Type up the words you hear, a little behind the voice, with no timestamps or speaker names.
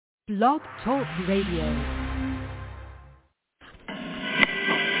Blog Talk Radio.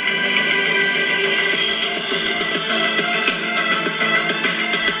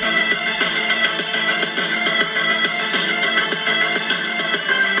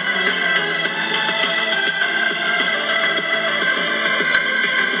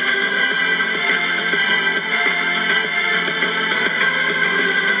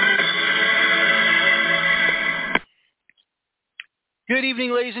 Good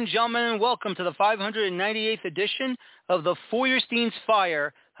evening, ladies and gentlemen, and welcome to the 598th edition of the Feuerstein's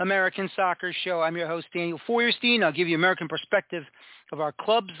Fire American Soccer Show. I'm your host, Daniel Feuerstein. I'll give you American perspective of our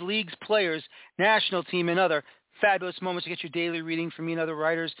clubs, leagues, players, national team, and other fabulous moments to get your daily reading from me and other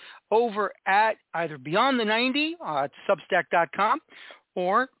writers over at either Beyond the 90 at Substack.com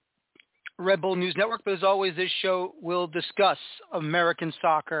or Red Bull News Network. But as always, this show will discuss American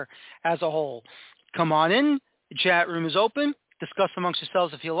soccer as a whole. Come on in. The chat room is open. Discuss amongst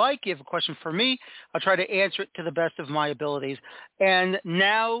yourselves if you like. You have a question for me, I'll try to answer it to the best of my abilities. And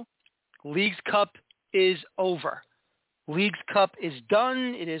now, Leagues Cup is over. Leagues Cup is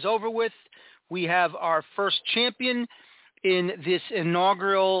done. It is over with. We have our first champion in this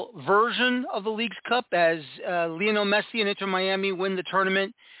inaugural version of the Leagues Cup as Lionel Messi and Inter Miami win the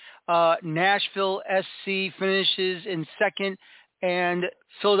tournament. Nashville SC finishes in second, and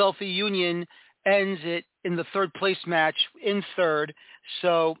Philadelphia Union ends it in the third place match in third.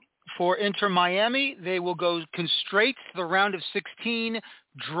 So for Inter Miami, they will go straight to the round of 16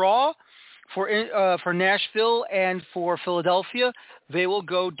 draw. For Nashville and for Philadelphia, they will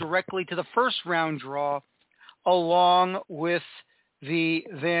go directly to the first round draw, along with the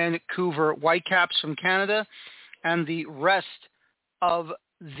Vancouver Whitecaps from Canada and the rest of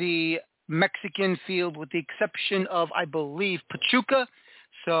the Mexican field, with the exception of, I believe, Pachuca.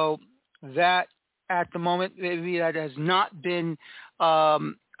 So that at the moment, maybe that has not been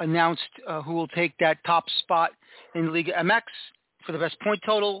announced who will take that top spot in Liga MX for the best point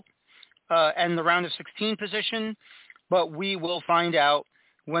total and the round of 16 position, but we will find out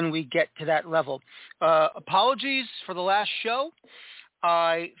when we get to that level. Apologies for the last show.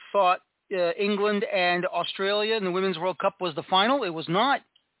 I thought England and Australia in the Women's World Cup was the final. It was not.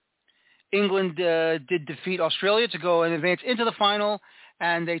 England did defeat Australia to go and advance into the final,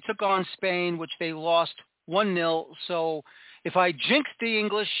 and they took on Spain, which they lost 1-0. So if I jinxed the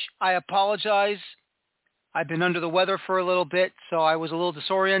English, I apologize. I've been under the weather for a little bit, so I was a little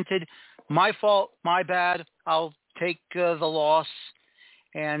disoriented. My fault, my bad. I'll take the loss,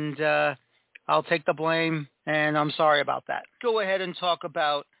 and I'll take the blame, and I'm sorry about that. Go ahead and talk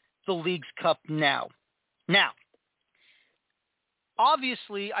about the Leagues Cup now. Now,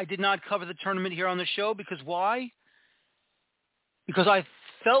 obviously, I did not cover the tournament here on the show because why? Because I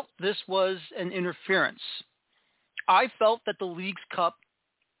felt this was an interference. I felt that the Leagues Cup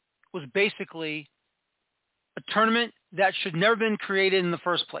was basically a tournament that should never have been created in the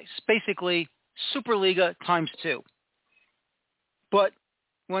first place. Basically, Superliga times 2. But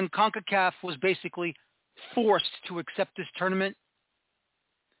when CONCACAF was basically forced to accept this tournament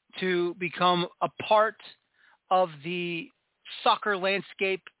to become a part of the soccer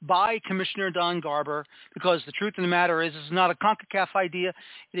landscape by Commissioner Don Garber, because the truth of the matter is, this is not a CONCACAF idea.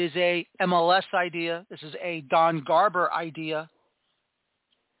 It is a MLS idea. This is a Don Garber idea.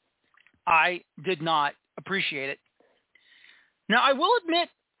 I did not appreciate it. Now, I will admit,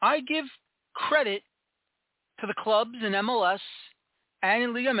 I give credit to the clubs in MLS and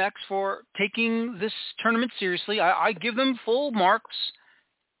in Liga MX for taking this tournament seriously. I give them full marks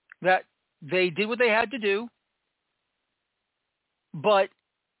that they did what they had to do. But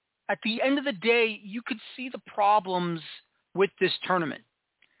at the end of the day, you could see the problems with this tournament.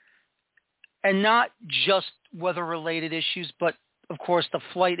 And not just weather-related issues, but, of course, the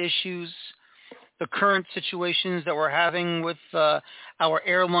flight issues, the current situations that we're having with our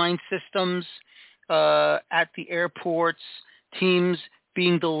airline systems at the airports, teams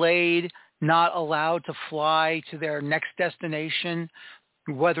being delayed, not allowed to fly to their next destination,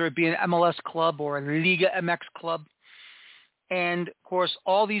 whether it be an MLS club or a Liga MX club. And, of course,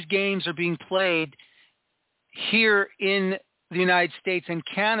 all these games are being played here in the United States and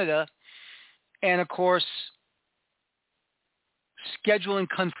Canada. And, of course, scheduling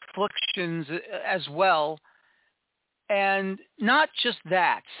conflictions as well. And not just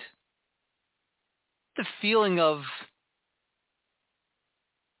that, the feeling of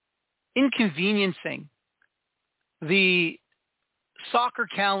inconveniencing the soccer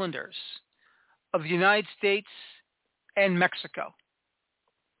calendars of the United States and Mexico.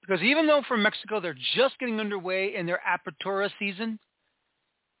 Because even though for Mexico they're just getting underway in their Apertura season,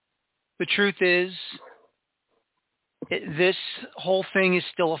 the truth is This whole thing is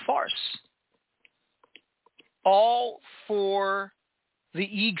still a farce. All for the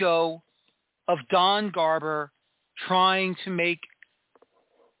ego of Don Garber trying to make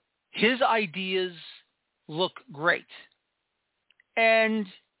his ideas look great. And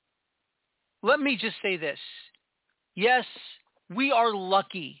let me just say this. Yes, we are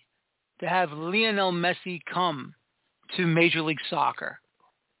lucky to have Lionel Messi come to Major League Soccer.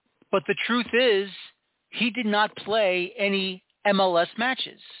 But the truth is, he did not play any MLS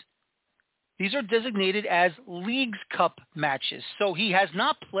matches. These are designated as Leagues Cup matches. So he has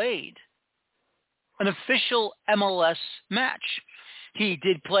not played an official MLS match. He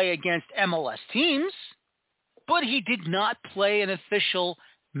did play against MLS teams, but he did not play an official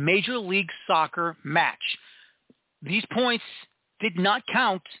Major League Soccer match. These points did not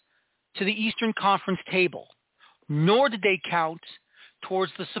count to the Eastern Conference table, nor did they count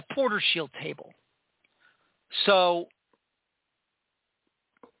towards the Supporters' Shield table. So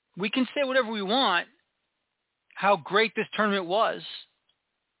we can say whatever we want, how great this tournament was.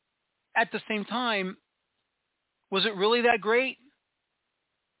 At the same time, was it really that great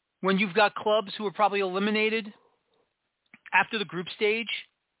when you've got clubs who were probably eliminated after the group stage,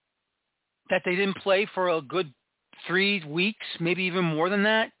 that they didn't play for a good 3 weeks, maybe even more than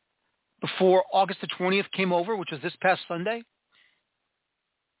that, before August the 20th came over, which was this past Sunday?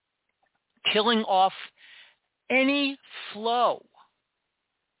 Killing off any flow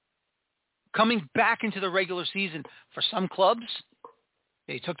coming back into the regular season. For some clubs,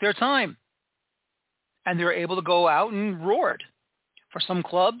 they took their time and they were able to go out and roared. For some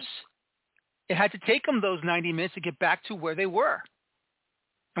clubs, it had to take them those 90 minutes to get back to where they were.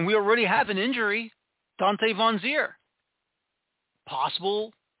 And we already have an injury, Dante Von Zier.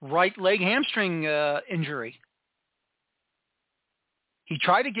 Possible right leg hamstring injury. He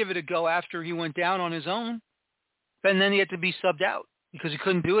tried to give it a go after he went down on his own, and then he had to be subbed out because he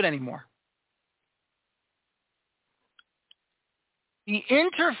couldn't do it anymore. The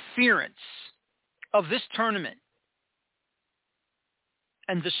interference of this tournament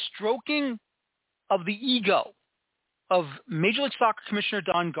and the stroking of the ego of Major League Soccer Commissioner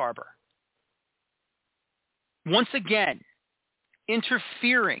Don Garber, once again,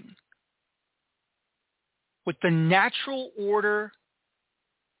 interfering with the natural order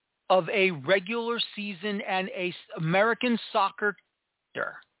of a regular season and a American soccer,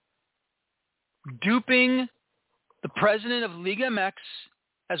 duping the president of Liga MX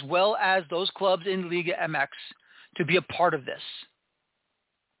as well as those clubs in Liga MX to be a part of this.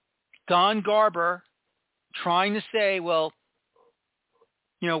 Don Garber trying to say, well,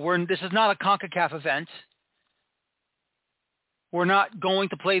 this is not a CONCACAF event. We're not going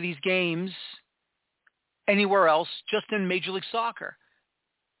to play these games anywhere else, just in Major League Soccer.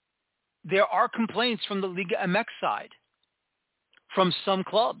 There are complaints from the Liga MX side, from some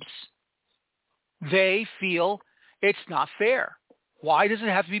clubs. They feel it's not fair. Why does it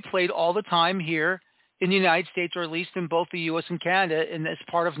have to be played all the time here in the United States, or at least in both the U.S. and Canada, in this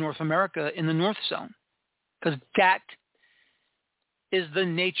part of North America, in the North Zone? Because that is the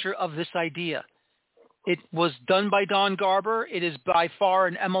nature of this idea. It was done by Don Garber. It is by far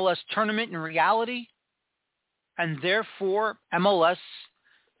an MLS tournament in reality, and therefore MLS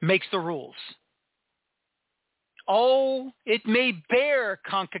makes the rules. Oh, it may bear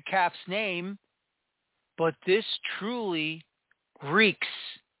CONCACAF's name, but this truly reeks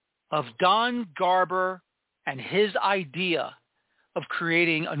of Don Garber and his idea of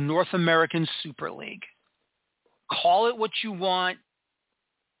creating a North American Super League. Call it what you want.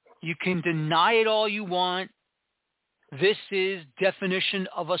 You can deny it all you want. This is definition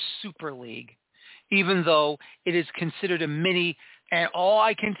of a Super League, even though it is considered a mini. And all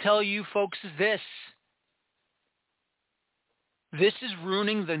I can tell you, folks, is this. This is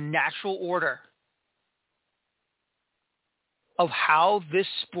ruining the natural order of how this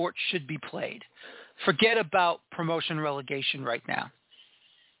sport should be played. Forget about promotion relegation right now.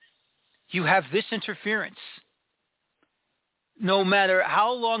 You have this interference. No matter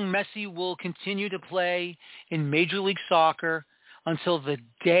how long Messi will continue to play in Major League Soccer until the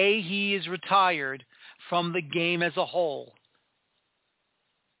day he is retired from the game as a whole,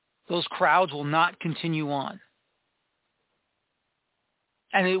 those crowds will not continue on.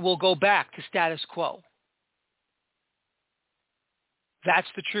 And it will go back to status quo. That's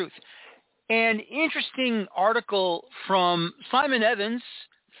the truth. An interesting article from Simon Evans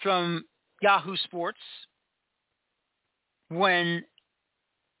from Yahoo Sports, when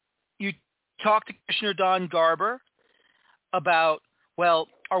you talk to Commissioner Don Garber about, well,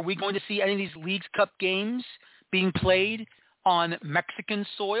 are we going to see any of these Leagues Cup games being played on Mexican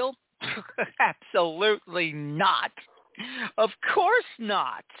soil? Absolutely not. Of course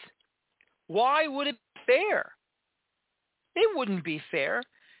not. Why would it be fair? It wouldn't be fair.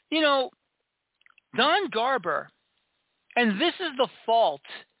 You know, Don Garber, and this is the fault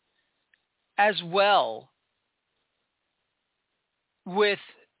as well with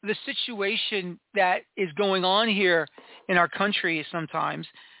the situation that is going on here in our country sometimes.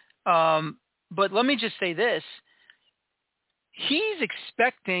 But let me just say this. He's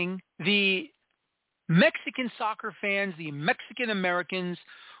expecting the Mexican soccer fans, the Mexican Americans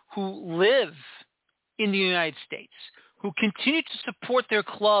who live in the United States, who continue to support their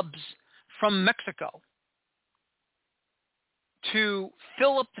clubs from Mexico, to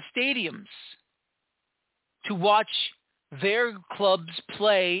fill up the stadiums, to watch their clubs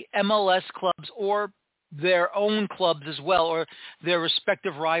play MLS clubs or their own clubs as well, or their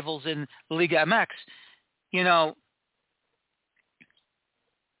respective rivals in Liga MX. You know,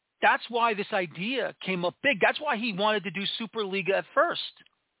 that's why this idea came up big. That's why he wanted to do Superliga at first.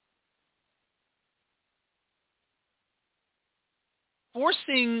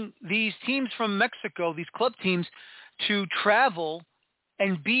 Forcing these teams from Mexico, these club teams, to travel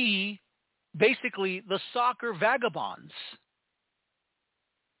and be basically the soccer vagabonds.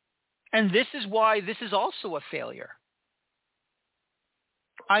 And this is why this is also a failure.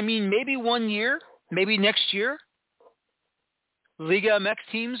 I mean, maybe one year, maybe next year, Liga MX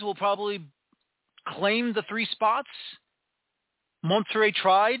teams will probably claim the 3 spots. Monterrey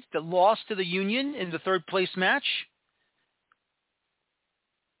tried, that lost to the Union in the third place match.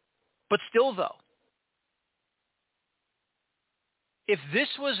 But still, though, if this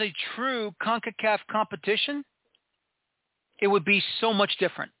was a true CONCACAF competition, it would be so much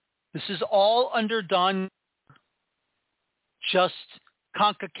different. This is all under Don. Just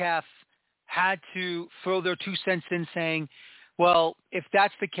CONCACAF had to throw their 2 cents in saying, well, if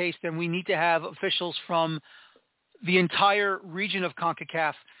that's the case, then we need to have officials from the entire region of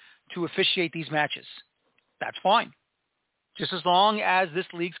CONCACAF to officiate these matches. That's fine. Just as long as this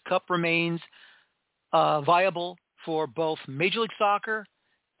League's Cup remains viable for both Major League Soccer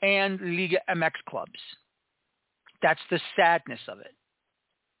and Liga MX clubs. That's the sadness of it.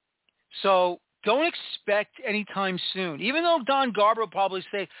 So don't expect anytime soon, even though Don Garber will probably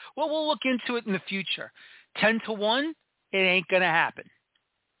say, well, we'll look into it in the future. 10-1, it ain't going to happen.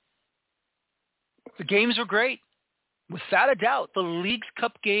 The games were great. Without a doubt, the League's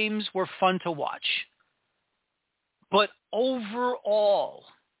Cup games were fun to watch. But overall,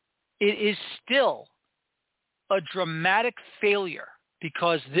 it is still a dramatic failure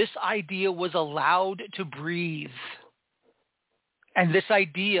because this idea was allowed to breathe. And this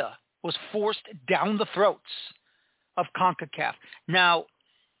idea was forced down the throats of CONCACAF. Now,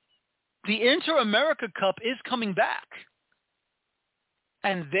 the Inter-America Cup is coming back.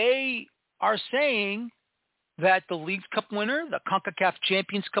 And they are saying that the League's Cup winner, the CONCACAF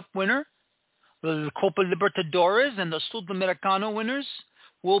Champions Cup winner, the Copa Libertadores and the Sudamericano winners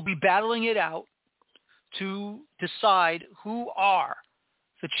will be battling it out to decide who are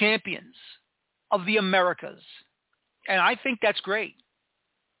the champions of the Americas. And I think that's great.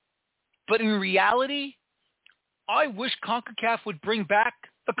 But in reality, I wish CONCACAF would bring back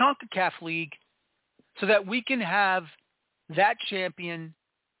the CONCACAF League so that we can have that champion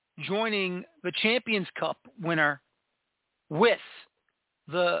joining the Champions Cup winner with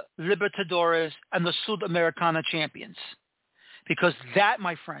the Libertadores and the Sudamericana champions. Because that,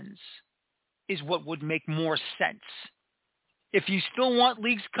 my friends, is what would make more sense. If you still want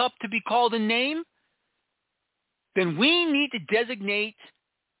League's Cup to be called a name, then we need to designate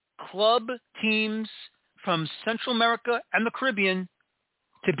club teams from Central America and the Caribbean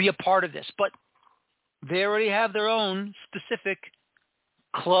to be a part of this. But they already have their own specific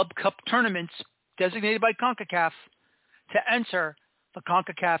club cup tournaments designated by CONCACAF to enter the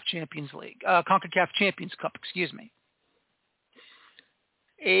CONCACAF Champions League, CONCACAF Champions Cup, excuse me.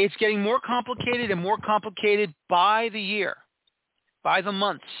 It's getting more complicated and more complicated by the year, by the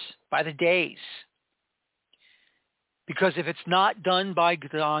months, by the days. Because if it's not done by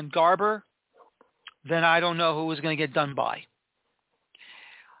Don Garber, then I don't know who is going to get done by.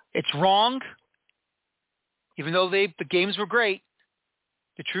 It's wrong. Even though the games were great,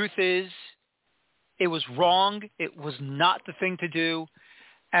 the truth is it was wrong. It was not the thing to do.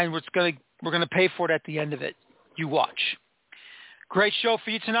 And we're going to pay for it at the end of it. You watch. Great show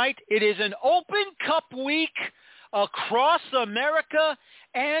for you tonight. It is an Open Cup week across America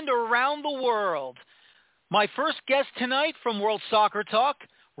and around the world. My first guest tonight from World Soccer Talk,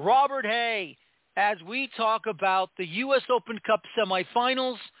 Robert Hay, as we talk about the U.S. Open Cup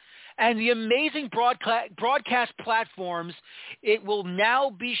semifinals and the amazing broadcast platforms it will now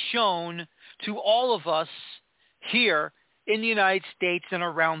be shown to all of us here in the United States and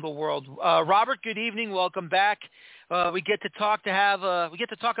around the world. Robert, good evening. Welcome back. We get to talk about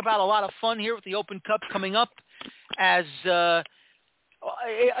a lot of fun here with the Open Cup coming up as an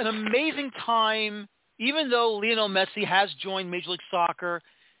amazing time. Even though Lionel Messi has joined Major League Soccer,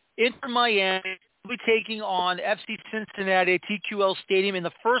 Inter Miami will be taking on FC Cincinnati at TQL Stadium in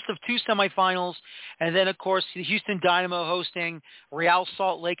the first of two semifinals, and then, of course, the Houston Dynamo hosting Real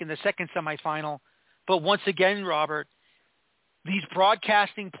Salt Lake in the second semifinal. But once again, Robert, these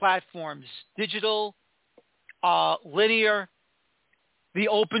broadcasting platforms, digital, linear, the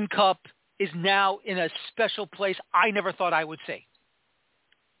Open Cup is now in a special place I never thought I would see.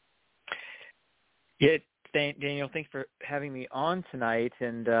 Yeah, Daniel, thanks for having me on tonight,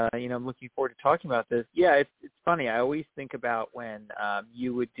 and I'm looking forward to talking about this. Yeah, it's funny. I always think about when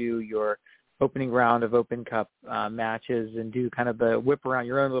you would do your opening round of Open Cup matches and do kind of the whip around,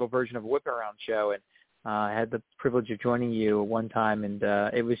 your own little version of a whip around show, and I had the privilege of joining you one time, and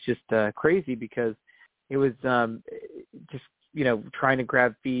it was just crazy because it was just trying to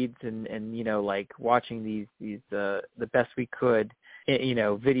grab feeds and like watching these the best we could.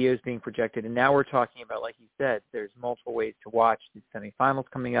 Videos being projected. And now we're talking about, like you said, there's multiple ways to watch these semifinals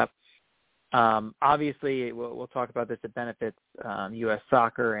coming up. Obviously, we'll talk about this. It benefits U.S.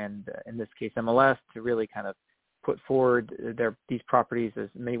 soccer and, in this case, MLS to really kind of put forward these properties as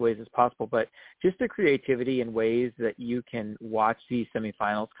many ways as possible. But just the creativity and ways that you can watch these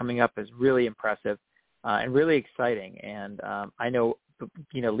semifinals coming up is really impressive and really exciting. And I know,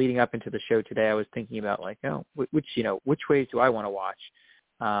 leading up into the show today, I was thinking about which ways do I want to watch,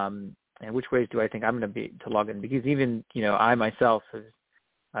 and which ways do I think I'm going to log in? Because even I myself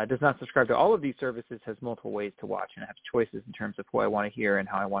does not subscribe to all of these services, has multiple ways to watch, and I have choices in terms of who I want to hear and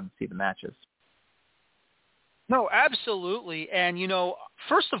how I want to see the matches. No, absolutely. And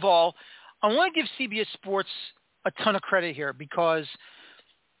first of all, I want to give CBS Sports a ton of credit here because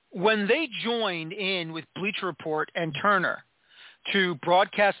when they joined in with Bleacher Report and Turner to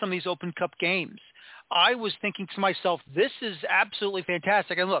broadcast some of these Open Cup games, I was thinking to myself, this is absolutely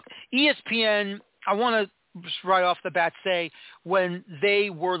fantastic. And look, ESPN, I want to just right off the bat say, when they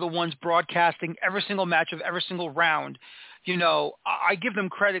were the ones broadcasting every single match of every single round, I give them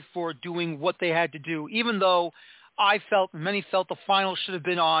credit for doing what they had to do, even though many felt the final should have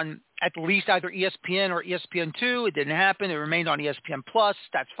been on at least either ESPN or ESPN2. It didn't happen. It remained on ESPN+.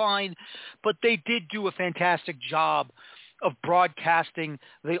 That's fine. But they did do a fantastic job of broadcasting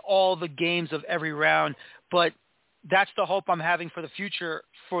all the games of every round. But that's the hope I'm having for the future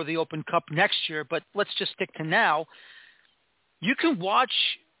for the Open Cup next year. But let's just stick to now. You can watch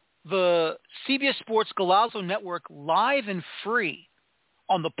the CBS Sports Galazzo Network live and free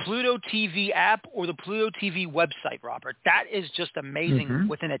on the Pluto TV app or the Pluto TV website, Robert. That is just amazing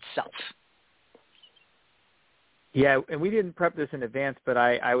within itself. Yeah, and we didn't prep this in advance, but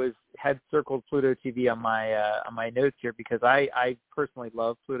I had circled Pluto TV on my notes here because I personally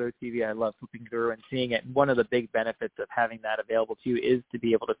love Pluto TV. I love flipping through and seeing it. And one of the big benefits of having that available to you is to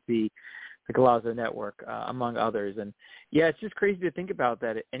be able to see the Galazzo Network, among others. And yeah, it's just crazy to think about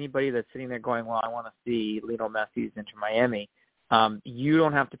that. Anybody that's sitting there going, well, I want to see Lionel Messi's Inter Miami, you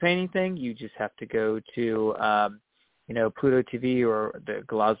don't have to pay anything. You just have to go to Pluto TV or the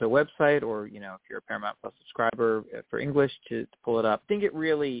Galazzo website, or if you're a Paramount Plus subscriber for English, to pull it up. I think it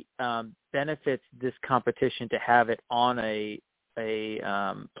really benefits this competition to have it on a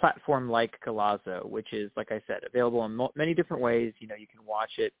platform like Galazzo, which is, like I said, available in many different ways. You can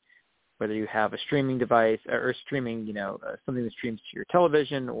watch it whether you have a streaming device or streaming, something that streams to your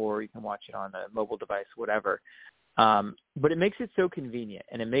television, or you can watch it on a mobile device, whatever. But it makes it so convenient,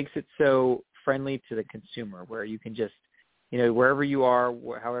 and it makes it so friendly to the consumer, where you can just, wherever you are,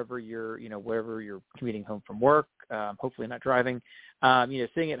 however you're, wherever you're commuting home from work, hopefully not driving,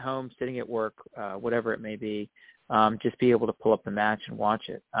 sitting at home, sitting at work, whatever it may be, just be able to pull up the match and watch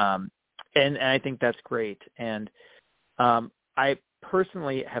it. And I think that's great. And I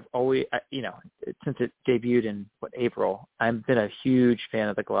personally have always, since it debuted in April, I've been a huge fan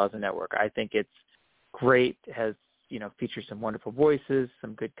of the Galazzo Network. I think it's great. It has, features some wonderful voices,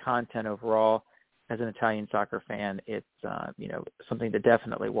 some good content overall. As an Italian soccer fan, it's, something to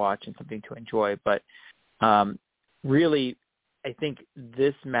definitely watch and something to enjoy. But really, I think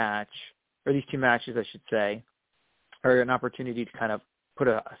this match, or these two matches, I should say, are an opportunity to kind of put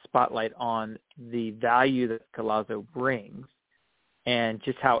a spotlight on the value that Galazzo brings and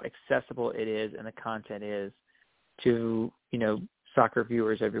just how accessible it is and the content is to, soccer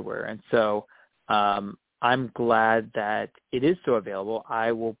viewers everywhere. And so I'm glad that it is so available.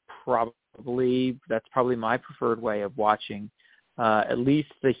 I will that's probably my preferred way of watching at least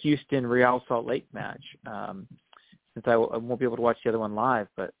the Houston Real Salt Lake match. since I won't be able to watch the other one live.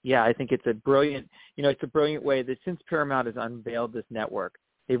 But yeah, I think it's a brilliant way that since Paramount has unveiled this network,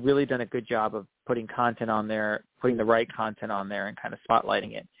 they've really done a good job of putting content on there, putting the right content on there, and kind of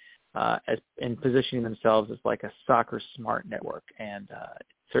spotlighting it and positioning themselves as like a soccer smart network. And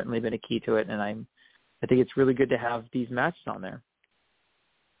it's certainly been a key to it. And I think it's really good to have these matches on there.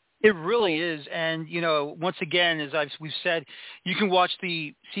 It really is. And, once again, as we've said, you can watch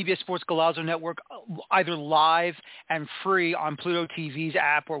the CBS Sports Golazo Network either live and free on Pluto TV's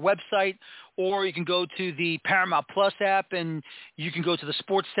app or website, or you can go to the Paramount Plus app and you can go to the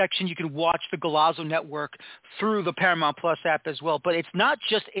sports section. You can watch the Golazo Network through the Paramount Plus app as well. But it's not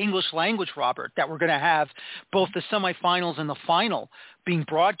just English language, Robert, that we're going to have both the semifinals and the final being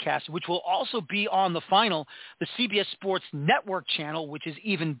broadcast, which will also be on the final, the CBS Sports Network channel, which is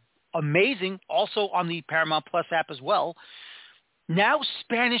even amazing, also on the Paramount Plus app as well. Now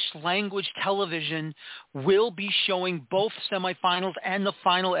Spanish language television will be showing both semifinals and the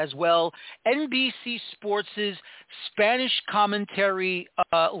final as well. NBC Sports' Spanish commentary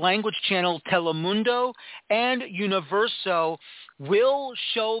language channel Telemundo and Universo will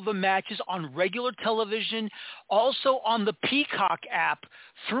show the matches on regular television, also on the Peacock app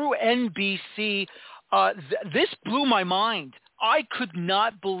through NBC. This blew my mind. I could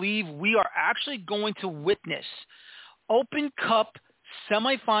not believe we are actually going to witness Open Cup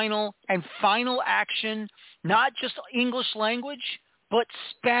semifinal and final action, not just English language, but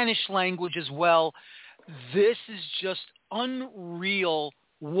Spanish language as well. This is just unreal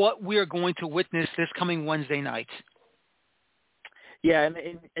what we are going to witness this coming Wednesday night. Yeah, and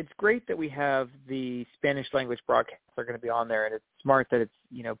it's great that we have the Spanish language broadcasts are going to be on there, and it's smart that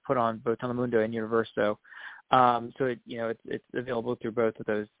it's put on both Telemundo and Universo. So it's available through both of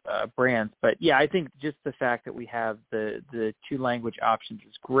those brands. But yeah, I think just the fact that we have the two language options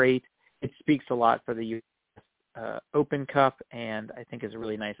is great. It speaks a lot for the U.S. Open Cup, and I think is a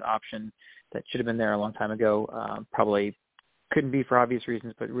really nice option that should have been there a long time ago. Probably couldn't be for obvious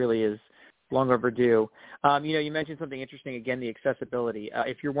reasons, but really is long overdue. You mentioned something interesting again, the accessibility.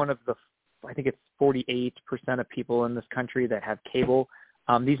 If you're one of the, I think it's 48% of people in this country that have cable,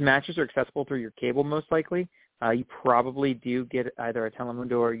 these matches are accessible through your cable most likely. You probably do get either a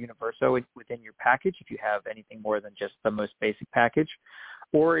Telemundo or Universo within your package if you have anything more than just the most basic package.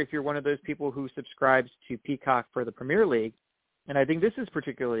 Or if you're one of those people who subscribes to Peacock for the Premier League, and I think this is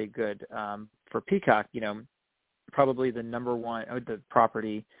particularly good for Peacock, probably the number one the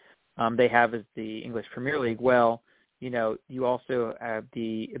property they have is the English Premier League. Well, you also have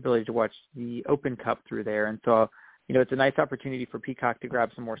the ability to watch the Open Cup through there. And so, it's a nice opportunity for Peacock to grab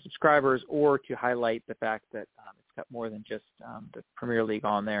some more subscribers or to highlight the fact that it's got more than just the Premier League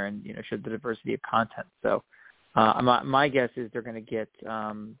on there and, show the diversity of content. So my guess is they're going to get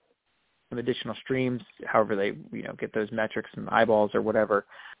some additional streams, however they, get those metrics and eyeballs or whatever,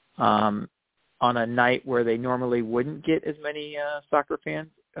 on a night where they normally wouldn't get as many soccer fans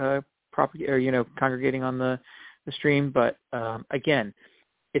congregating on the stream. But again,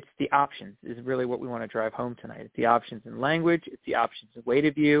 it's the options is really what we want to drive home tonight. It's the options in language. It's the options in way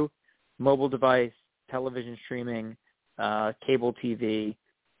to view, mobile device, television streaming, cable TV.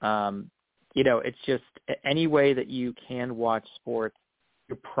 It's just any way that you can watch sports,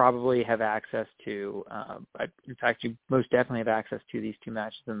 you probably have access to. In fact, you most definitely have access to these two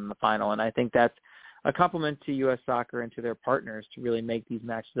matches in the final. And I think that's a compliment to U.S. Soccer and to their partners to really make these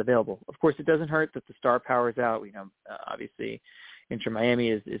matches available. Of course, it doesn't hurt that the star power is out. Obviously, Inter Miami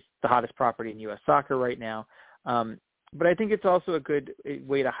is the hottest property in U.S. Soccer right now. But I think it's also a good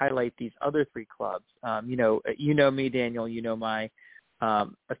way to highlight these other three clubs. Me, Daniel, my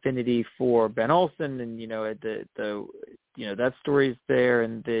affinity for Ben Olsen, and that story's there,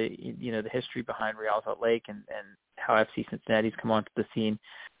 and the history behind Real Salt Lake and how FC Cincinnati's come onto the scene.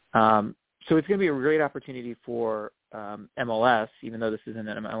 So it's going to be a great opportunity for MLS, even though this isn't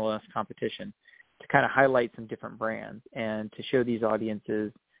an MLS competition, to kind of highlight some different brands and to show these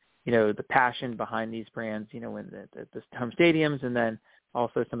audiences, the passion behind these brands, in the home stadiums, and then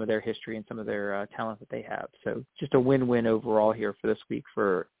also some of their history and some of their talent that they have. So just a win-win overall here for this week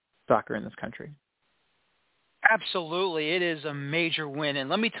for soccer in this country. Absolutely. It is a major win. And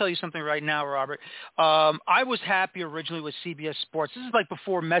let me tell you something right now, Robert. I was happy originally with CBS Sports. This is like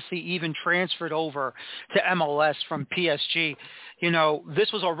before Messi even transferred over to MLS from PSG.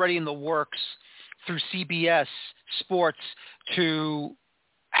 This was already in the works through CBS Sports to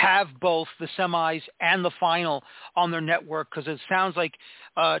have both the semis and the final on their network, because it sounds like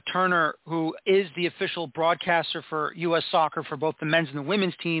Turner, who is the official broadcaster for U.S. Soccer for both the men's and the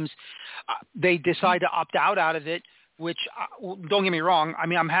women's teams, they decide to opt out of it, which don't get me wrong. I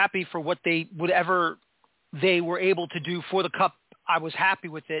mean, I'm happy for whatever they were able to do for the Cup, I was happy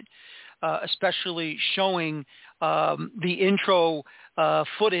with it, especially showing the intro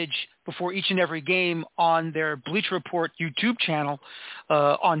footage before each and every game on their Bleacher Report YouTube channel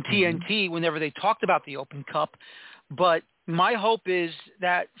on TNT whenever they talked about the Open Cup. But my hope is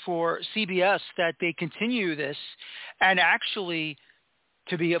that for CBS that they continue this, and actually,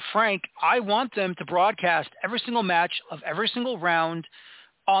 to be frank, I want them to broadcast every single match of every single round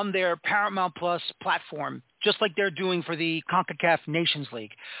on their Paramount Plus platform, just like they're doing for the CONCACAF Nations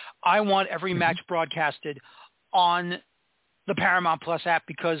League. I want every match broadcasted on the Paramount Plus app,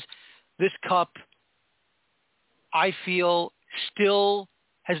 because this Cup, I feel, still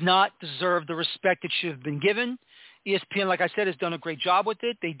has not deserved the respect it should have been given. ESPN, like I said, has done a great job with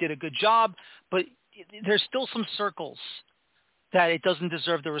it. They did a good job, but there's still some circles that it doesn't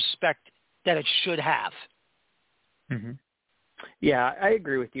deserve the respect that it should have. Mm-hmm. Yeah, I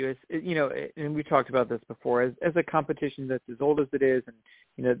agree with you. And we talked about this before, as a competition that's as old as it is,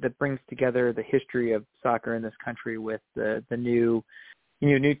 and that brings together the history of soccer in this country with the new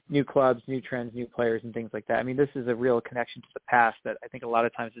clubs, new trends, new players, and things like that. I mean, this is a real connection to the past that I think a lot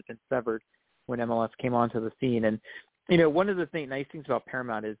of times has been severed when MLS came onto the scene. And one of the nice things about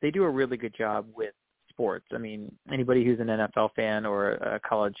Paramount is they do a really good job with sports. I mean, anybody who's an NFL fan or a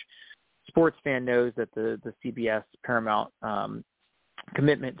college sports fan knows that the CBS Paramount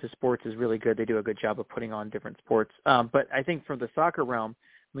commitment to sports is really good. They do a good job of putting on different sports. But I think from the soccer realm,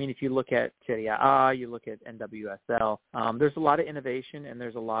 I mean, if you look at Serie A, you look at NWSL, there's a lot of innovation and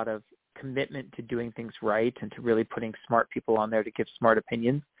there's a lot of commitment to doing things right and to really putting smart people on there to give smart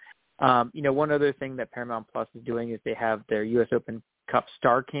opinions. One other thing that Paramount Plus is doing is they have their U.S. Open Cup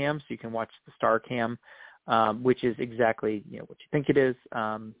Star Cam, so you can watch the Star Cam, which is exactly what you think it is.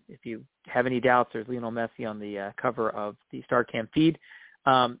 If you have any doubts, there's Lionel Messi on the cover of the Star Cam feed.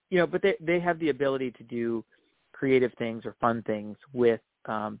 But they have the ability to do creative things or fun things with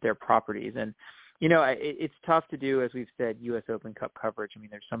their properties. And, it's tough to do, as we've said, U.S. Open Cup coverage. I mean,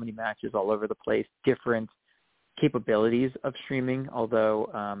 there's so many matches all over the place, different capabilities of streaming,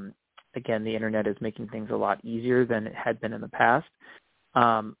 although, again, the internet is making things a lot easier than it had been in the past.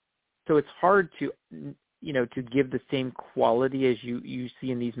 So it's hard to give the same quality as you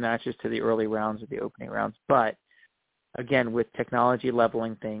see in these matches to the early rounds or the opening rounds. But again, with technology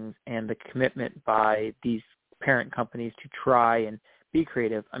leveling things and the commitment by these parent companies to try and be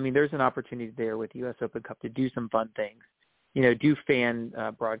creative, I mean, there's an opportunity there with U.S. Open Cup to do some fun things, do fan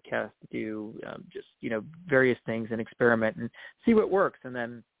broadcasts, do various things and experiment and see what works. And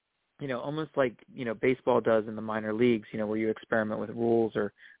then, almost like, baseball does in the minor leagues, where you experiment with rules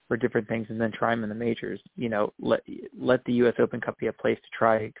or different things and then try them in the majors, let the U.S. Open Cup be a place to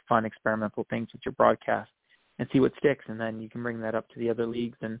try fun experimental things with your broadcast and see what sticks. And then you can bring that up to the other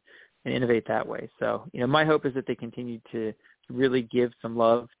leagues and innovate that way. So, my hope is that they continue to really give some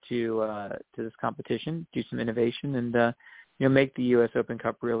love to this competition, do some innovation, and, make the U.S. Open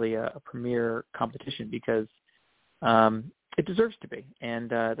Cup really a premier competition, because it deserves to be. And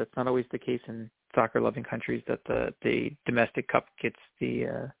that's not always the case in soccer-loving countries, that the domestic cup gets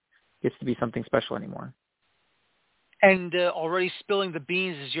to be something special anymore. And already spilling the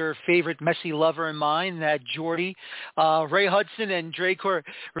beans is your favorite Messi lover and mine, that Jordy. Ray Hudson and Dre Cordero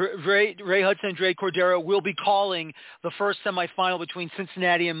will be calling the first semifinal between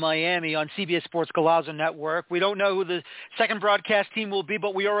Cincinnati and Miami on CBS Sports Golazo Network. We don't know who the second broadcast team will be,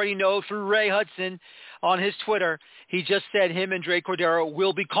 but we already know through Ray Hudson on his Twitter. He just said him and Dre Cordero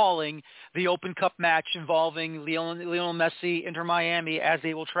will be calling the Open Cup match involving Lionel Messi, Inter Miami, as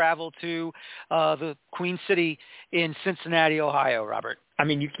they will travel to the Queen City in Cincinnati, Ohio, Robert. I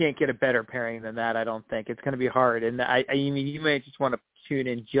mean, you can't get a better pairing than that, I don't think. It's going to be hard. And I mean, you may just want to tune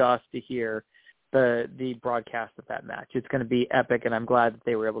in just to hear the broadcast of that match. It's going to be epic, and I'm glad that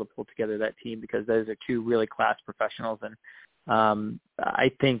they were able to pull together that team, because those are two really class professionals. And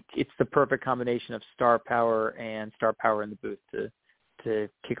I think it's the perfect combination of star power and star power in the booth to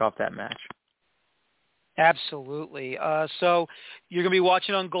kick off that match. Absolutely. So you're going to be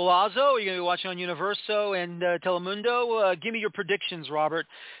watching on Golazo, or you're going to be watching on Universo and Telemundo? Give me your predictions, Robert.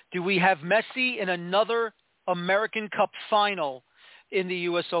 Do we have Messi in another American Cup final in the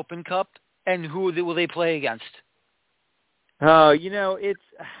U.S. Open Cup, and who will they play against? Oh,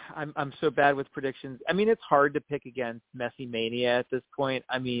 I'm so bad with predictions. I mean, it's hard to pick against Messi mania at this point.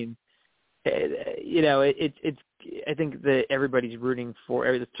 I mean, it's I think that everybody's rooting for,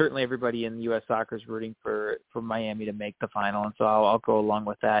 certainly everybody in U.S. soccer is rooting for Miami to make the final, and so I'll go along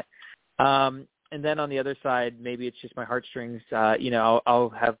with that. And then on the other side, maybe it's just my heartstrings.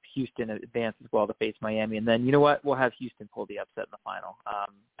 I'll have Houston advance as well to face Miami, and then you know what? We'll have Houston pull the upset in the final.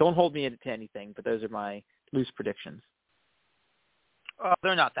 Don't hold me to anything, but those are my loose predictions.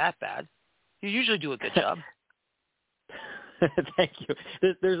 They're not that bad. You usually do a good job. Thank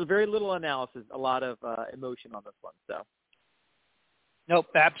you. There's very little analysis, a lot of emotion on this one. So. Nope,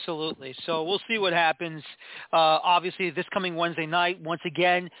 absolutely. So we'll see what happens. Obviously, this coming Wednesday night, once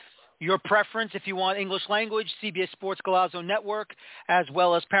again, your preference, if you want English language, CBS Sports Golazo Network, as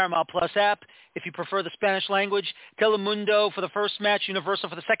well as Paramount Plus app. If you prefer the Spanish language, Telemundo for the first match, Universal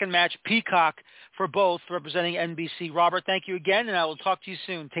for the second match, Peacock for both, representing NBC. Robert, thank you again, and I will talk to you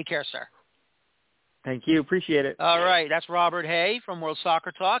soon. Take care, sir. Thank you. Appreciate it. All right. That's Robert Hay from World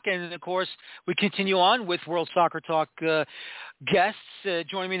Soccer Talk. And, of course, we continue on with World Soccer Talk guests.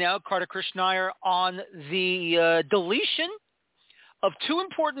 Joining me now, Carter Krishnaiyer on the deletion of two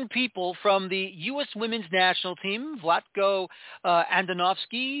important people from the U.S. women's national team. Vlatko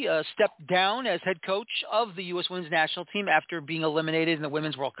Andonovski stepped down as head coach of the U.S. women's national team after being eliminated in the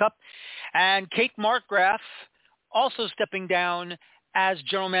Women's World Cup. And Kate Markgraf also stepping down as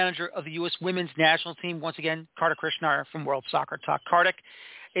general manager of the U.S. women's national team. Once again, Carter Krishnaiyer from World Soccer Talk. Kartik,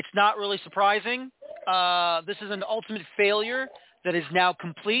 it's not really surprising. This is an ultimate failure that is now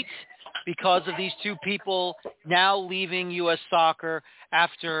complete because of these two people now leaving U.S. soccer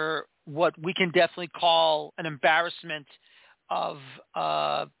after what we can definitely call an embarrassment of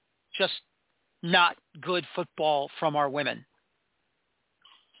just not good football from our women.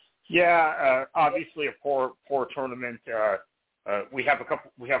 Yeah, obviously a poor tournament. We have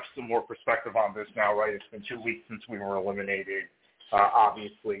some more perspective on this now, right? It's been 2 weeks since we were eliminated.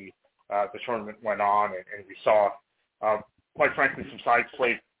 Obviously, the tournament went on, and we saw, quite frankly, some sides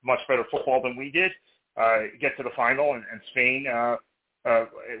play much better football than we did, get to the final, and Spain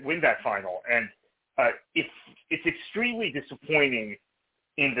win that final. And it's extremely disappointing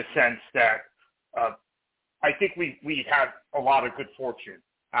in the sense that I think we had a lot of good fortune,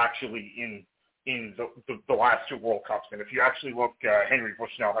 actually, in the last two World Cups. And if you actually look, Henry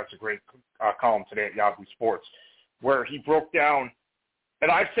Bushnell has a great column today at Yahoo Sports where he broke down, and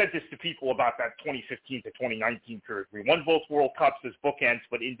I've said this to people about that 2015 to 2019 period. We won both World Cups as bookends,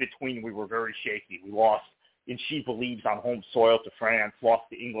 but in between we were very shaky. We lost in She Believes on home soil to France, lost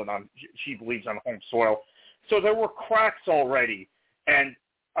to England on She Believes on home soil. So there were cracks already. And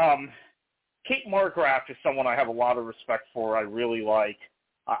Kate Markgraf is someone I have a lot of respect for. I really like.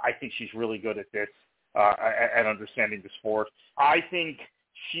 I think she's really good at this, at understanding the sport. I think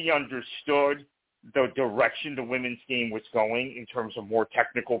she understood the direction the women's game was going in terms of more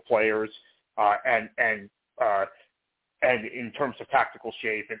technical players and in terms of tactical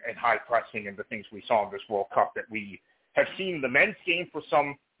shape and high pressing and the things we saw in this World Cup that we have seen in the men's game for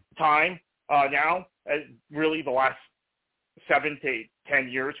some time now. Really, the last 7 to 10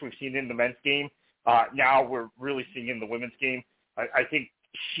 years we've seen in the men's game. Now we're really seeing in the women's game. I think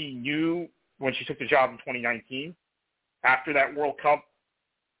she knew when she took the job in 2019, after that World Cup,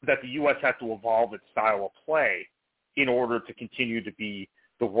 that the U.S. had to evolve its style of play in order to continue to be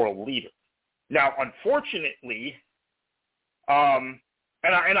the world leader. Now, unfortunately, and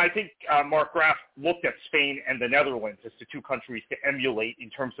I think Markgraf looked at Spain and the Netherlands as the two countries to emulate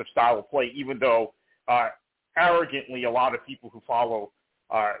in terms of style of play, even though arrogantly a lot of people who follow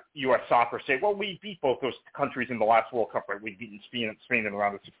U.S. soccer say, well, we beat both those countries in the last World Cup, right? We've beaten Spain in the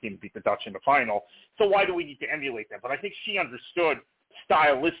round of 16 and beat the Dutch in the final. So why do we need to emulate them? But I think she understood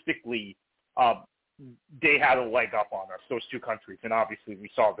stylistically they had a leg up on us, those two countries. And obviously we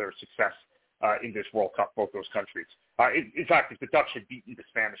saw their success in this World Cup, both those countries. In fact, if the Dutch had beaten the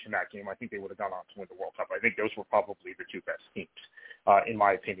Spanish in that game, I think they would have gone on to win the World Cup. I think those were probably the two best teams, in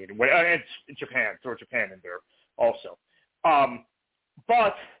my opinion. And Japan, throw Japan in there also.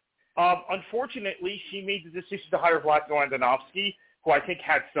 But unfortunately, she made the decision to hire Vlatko Andonovski, who I think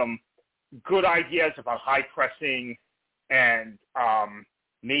had some good ideas about high pressing and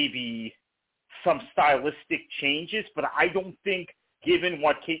maybe some stylistic changes. But I don't think, given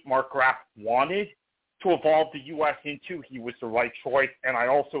what Kate Markgraf wanted to evolve the U.S. into, he was the right choice. And I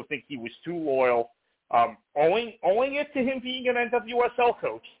also think he was too loyal, owing it to him being an NWSL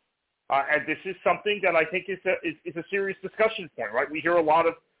coach. And this is something that I think is a serious discussion point, right? We hear a lot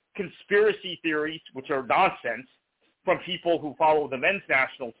of conspiracy theories, which are nonsense, from people who follow the men's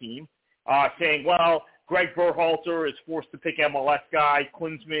national team, saying, well, Greg Berhalter is forced to pick MLS guys,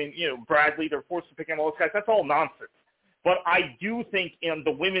 Klinsmann, Bradley, they're forced to pick MLS guys. That's all nonsense. But I do think in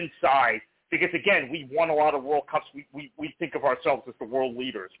the women's side, because, again, we won a lot of World Cups. We think of ourselves as the world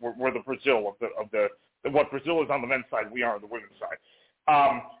leaders. We're the Brazil of the what Brazil is on the men's side, we are on the women's side.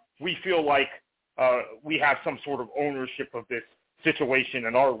 We feel like we have some sort of ownership of this situation,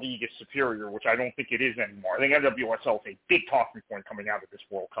 and our league is superior, which I don't think it is anymore. I think NWSL is a big talking point coming out of this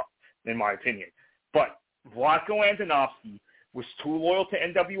World Cup, in my opinion. But Vlatko Antonovsky was too loyal to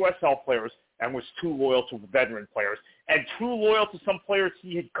NWSL players and was too loyal to veteran players and too loyal to some players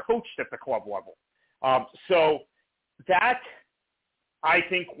he had coached at the club level. So that, I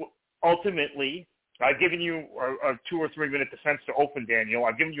think, ultimately, I've given you a 2 or 3 minute defense to open, Daniel.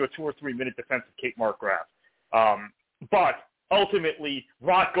 I've given you a 2 or 3 minute defense of Kate Markgraf. But ultimately,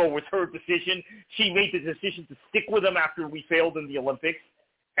 Vlatko was her decision. She made the decision to stick with him after we failed in the Olympics.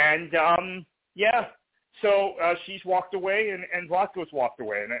 And, so she's walked away, and Vlatko's walked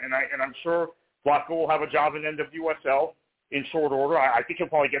away. And I'm sure Vlatko will have a job in NWSL in short order. I think he'll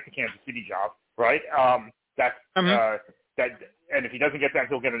probably get the Kansas City job, right? And if he doesn't get that,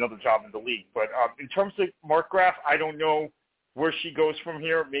 he'll get another job in the league. But in terms of Markgraf, I don't know where she goes from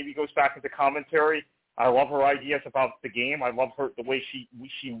here. Maybe goes back into commentary. I love her ideas about the game. I love the way she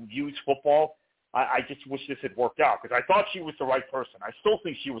views football. I just wish this had worked out because I thought she was the right person. I still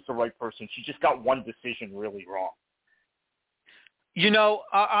think she was the right person. She just got one decision really wrong. You know,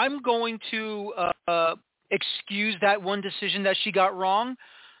 I'm going to excuse that one decision that she got wrong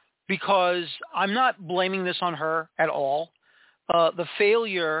because I'm not blaming this on her at all. The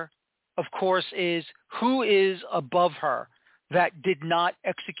failure, of course, is who is above her that did not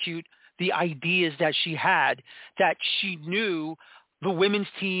execute the ideas that she had, that she knew the women's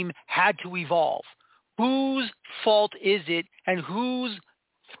team had to evolve. Whose fault is it and whose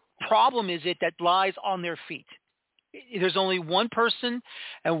problem is it that lies on their feet? There's only one person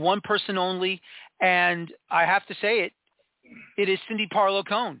and one person only, and I have to say it. It is Cindy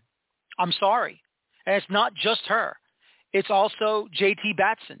Parlow-Cohn. I'm sorry. And it's not just her. It's also J.T.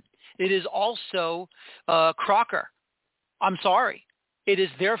 Batson. It is also Crocker. I'm sorry. It is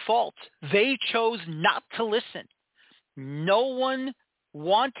their fault. They chose not to listen. No one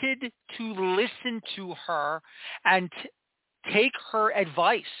wanted to listen to her and take her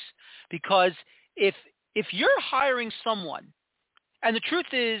advice because if you're hiring someone, and the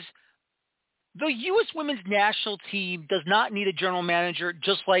truth is the U.S. women's national team does not need a general manager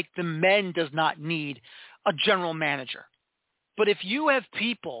just like the men does not need a general manager. But if you have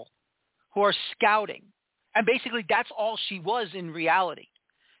people who are scouting, and basically that's all she was in reality.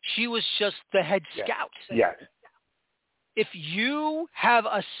 She was just the head scout. Yeah. If you have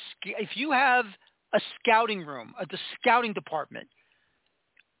a scouting room, the scouting department,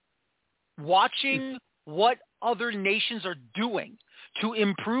 watching what other nations are doing to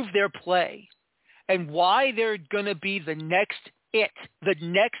improve their play and why they're going to be the next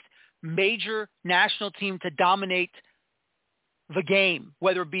major national team to dominate the game,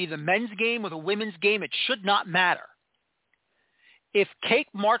 whether it be the men's game or the women's game, it should not matter. If Kate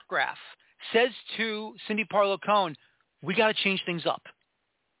Markgraf says to Cindy Parlow-Cohn, we got to change things up.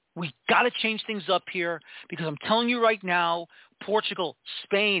 We got to change things up here because I'm telling you right now, Portugal,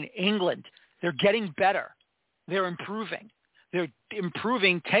 Spain, England, they're getting better. They're improving. They're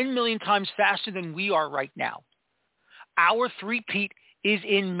improving 10 million times faster than we are right now. Our three-peat is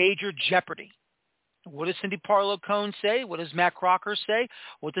in major jeopardy. What does Cindy Parlow-Cohn say? What does Matt Crocker say?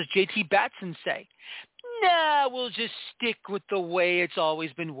 What does J.T. Batson say? Nah, we'll just stick with the way it's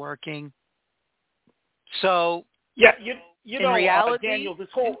always been working. So, yeah, you know, reality, Daniel, this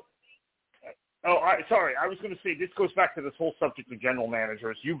whole sorry, I was going to say this goes back to this whole subject of general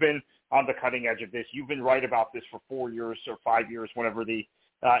managers. You've been on the cutting edge of this. You've been right about this for 4 years or 5 years, whenever they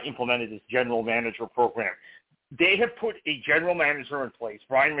implemented this general manager program. They have put a general manager in place.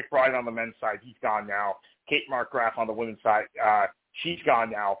 Brian McBride on the men's side, he's gone now. Kate Markgraf on the women's side, she's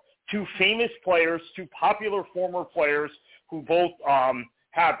gone now. Two famous players, two popular former players who both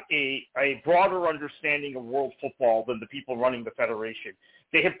have a broader understanding of world football than the people running the federation.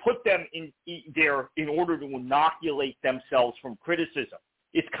 They have put them in there in order to inoculate themselves from criticism.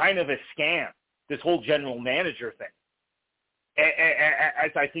 It's kind of a scam, this whole general manager thing,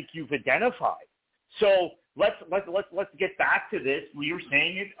 as I think you've identified. So let's get back to this. We were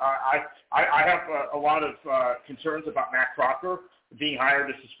saying it. I have a lot of concerns about Matt Crocker being hired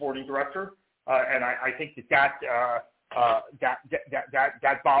as the sporting director, and I think that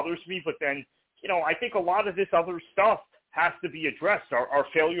bothers me. But then, you know, I think a lot of this other stuff has to be addressed. Our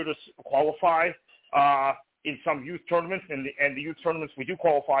failure to qualify in some youth tournaments, and the youth tournaments we do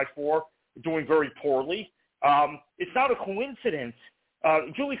qualify for, doing very poorly. It's not a coincidence.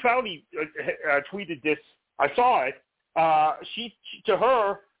 Julie Foudy tweeted this. I saw it.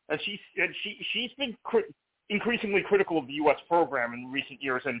 She's been increasingly critical of the U.S. program in recent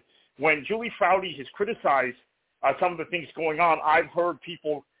years. And when Julie Foudy has criticized some of the things going on, I've heard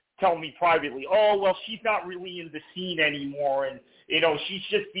people tell me privately, oh, well, she's not really in the scene anymore. And, you know, she's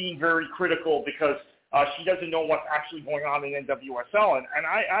just being very critical because she doesn't know what's actually going on in NWSL. And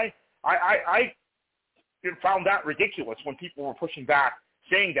found that ridiculous when people were pushing back,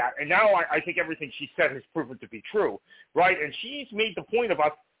 saying that. And now I think everything she said has proven to be true, right? And she's made the point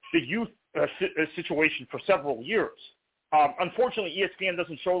about the youth situation for several years. Unfortunately, ESPN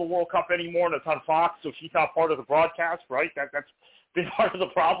doesn't show the World Cup anymore, and it's on Fox, so she's not part of the broadcast, right? That's been part of the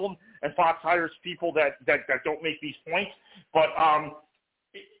problem, and Fox hires people that don't make these points. But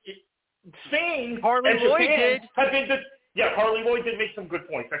Spain Harley and Lloyd Japan did. have been Harley Lloyd did make some good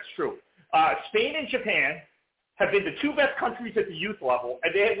points. That's true. Spain and Japan have been the two best countries at the youth level,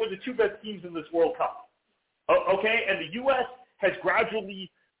 and they were the two best teams in this World Cup. Okay, and the U.S. has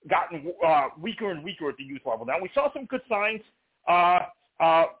gradually gotten weaker and weaker at the youth level. Now, we saw some good signs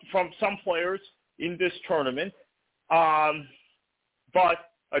from some players in this tournament, but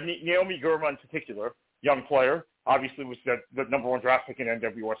Naomi Girma in particular, young player, obviously was the number one draft pick in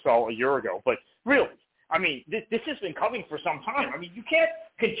NWSL a year ago. But really, I mean, this has been coming for some time. I mean, you can't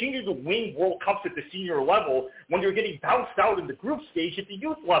continue to win World Cups at the senior level when you're getting bounced out in the group stage at the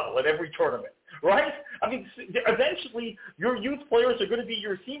youth level at every tournament, right? I mean, eventually your youth players are going to be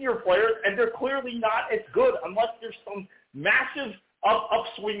your senior players, and they're clearly not as good unless there's some massive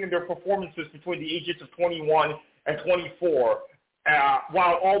upswing in their performances between the ages of 21 and 24,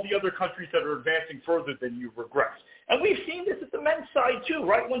 while all the other countries that are advancing further than you regress. And we've seen this at the men's side too,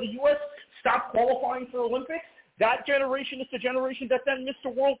 right? When the U.S. stopped qualifying for Olympics, that generation is the generation that then missed a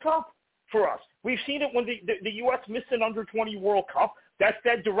World Cup for us. We've seen it when the U.S. missed an under-20 World Cup. That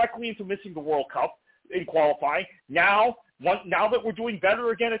fed directly into missing the World Cup in qualifying. Now that we're doing better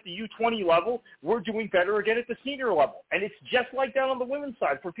again at the U20 level, we're doing better again at the senior level. And it's just like that on the women's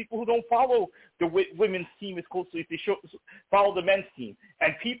side for people who don't follow the women's team as closely as they follow the men's team.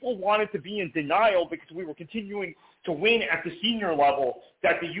 And people wanted to be in denial because we were continuing to win at the senior level,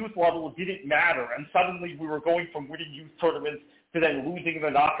 that the youth level didn't matter. And suddenly we were going from winning youth tournaments to then losing in the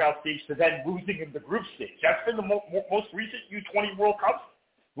knockout stage to then losing in the group stage. That's been the most recent U20 World Cups.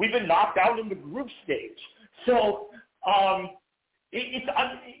 We've been knocked out in the group stage. So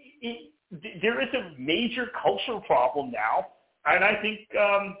there is a major culture problem now. And I think,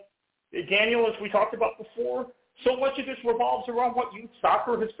 Daniel, as we talked about before, so much of this revolves around what youth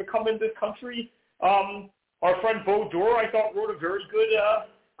soccer has become in this country. Our friend Bo Dorr, I thought, wrote a very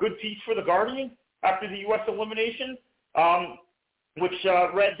good piece for The Guardian after the U.S. elimination, which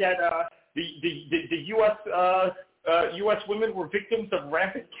read that the U.S. women were victims of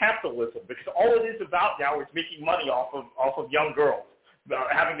rampant capitalism because all it is about now is making money off of young girls,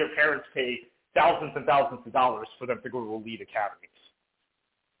 having their parents pay thousands and thousands of dollars for them to go to elite academies.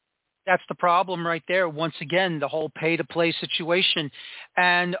 That's the problem right there. Once again, the whole pay-to-play situation.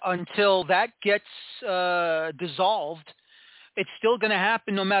 And until that gets dissolved, it's still going to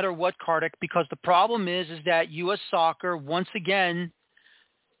happen no matter what, Kartik, because the problem is that U.S. soccer, once again,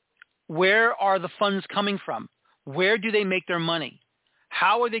 where are the funds coming from? Where do they make their money?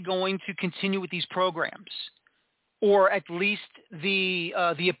 How are they going to continue with these programs? Or at least the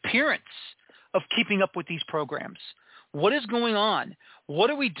appearance of keeping up with these programs? What is going on? What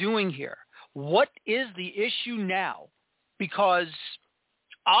are we doing here? What is the issue now? Because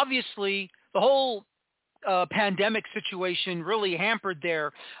obviously the whole pandemic situation really hampered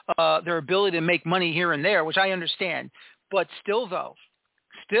their ability to make money here and there, which I understand. But still,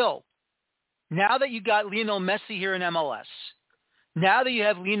 now that you got Lionel Messi here in MLS, now that you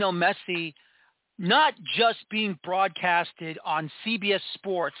have Lionel Messi not just being broadcasted on CBS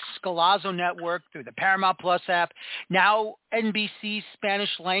Sports, Scalazzo Network, through the Paramount Plus app, now NBC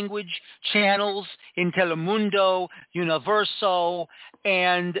Spanish language channels in Telemundo, Universo,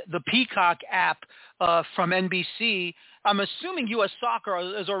 and the Peacock app from NBC. I'm assuming U.S. Soccer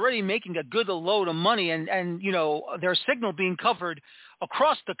is already making a good load of money and their signal being covered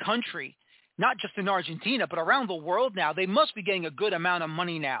across the country, not just in Argentina, but around the world now. They must be getting a good amount of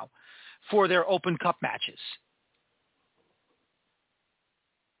money now for their Open Cup matches.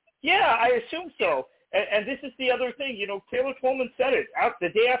 Yeah, I assume so. And this is the other thing. Taylor Twellman said it. The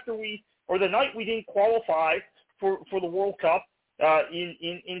day after the night we didn't qualify for the World Cup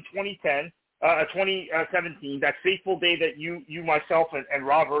in 2017, that fateful day that you myself, and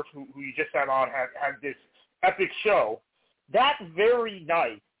Robert, who you just had on, had this epic show. That very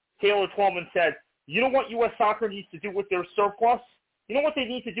night, Taylor Twellman said, you know what U.S. Soccer needs to do with their surplus? You know what they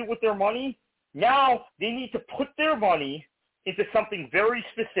need to do with their money? Now they need to put their money into something very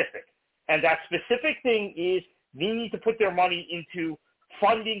specific. And that specific thing is they need to put their money into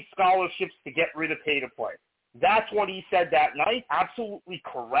funding scholarships to get rid of pay-to-play. That's what he said that night. Absolutely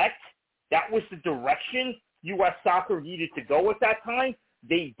correct. That was the direction U.S. Soccer needed to go at that time.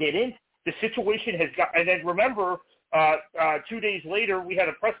 They didn't. The situation has got – and then remember, 2 days later, we had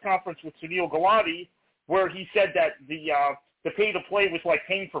a press conference with Sunil Gulati where he said that the pay-to-play was like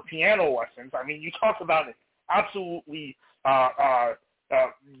paying for piano lessons. I mean, you talk about an absolutely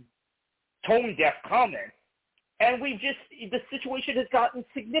tone-deaf comment. And the situation has gotten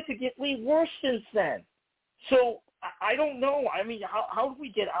significantly worse since then. So I don't know. I mean, how do we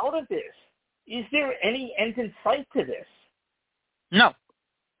get out of this? Is there any end in sight to this? No,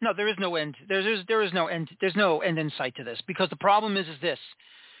 there is no end. There is no end. There's no end in sight to this, because the problem is this.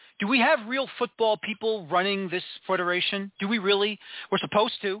 Do we have real football people running this federation? Do we really? We're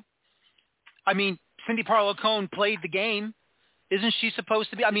supposed to. I mean, Cindy Parlow-Cohn played the game. Isn't she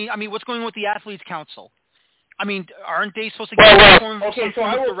supposed to be? I mean, what's going on with the Athletes Council? I mean, aren't they supposed to get some form of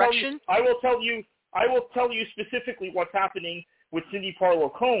direction? I will tell you specifically what's happening with Cindy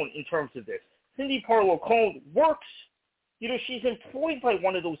Parlow-Cohn in terms of this. Cindy Parlow-Cohn works. She's employed by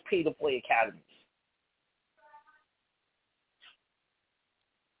one of those pay-to-play academies.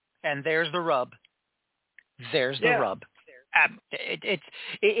 And there's the rub. The rub.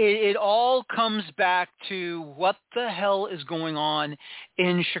 It all comes back to what the hell is going on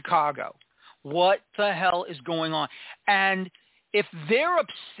in Chicago. What the hell is going on? And if they're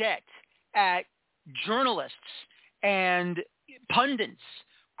upset at journalists and pundits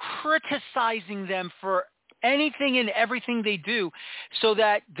criticizing them for anything and everything they do so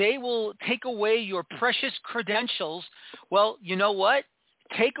that they will take away your precious credentials, well, you know what?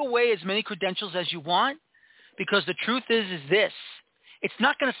 Take away as many credentials as you want, because the truth is this. It's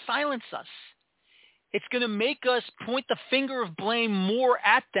not going to silence us. It's going to make us point the finger of blame more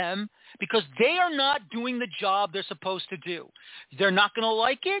at them because they are not doing the job they're supposed to do. They're not going to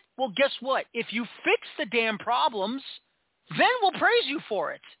like it? Well, guess what? If you fix the damn problems, then we'll praise you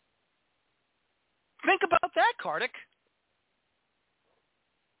for it. Think about that, Kartik.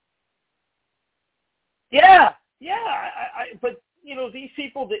 Yeah. But these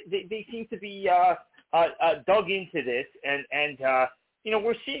people, they seem to be dug into this, and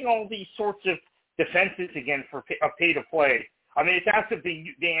we're seeing all these sorts of defenses again for pay to play. I mean, it's as if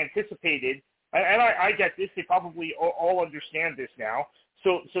they anticipated, and I get this. They probably all understand this now.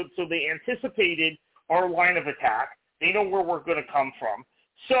 So they anticipated our line of attack. They know where we're going to come from.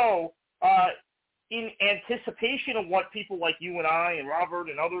 So in anticipation of what people like you and I and Robert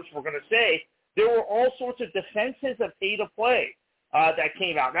and others were going to say, there were all sorts of defenses of pay to play that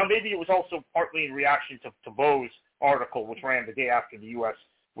came out. Now, maybe it was also partly in reaction to Bo's article, which ran the day after the U.S.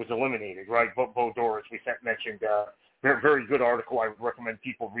 was eliminated, right? Bo Doris, we mentioned, very, very good article. I would recommend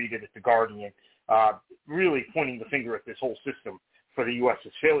people read it at The Guardian, really pointing the finger at this whole system for the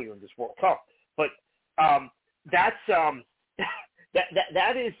U.S.'s failure in this World Cup. But that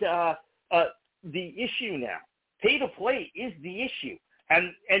is the issue now. Pay to play is the issue.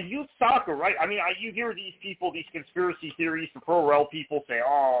 And youth soccer, right? I mean, you hear these people, these conspiracy theories, the pro-rel people say,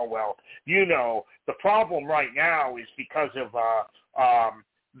 oh, well, the problem right now is because of the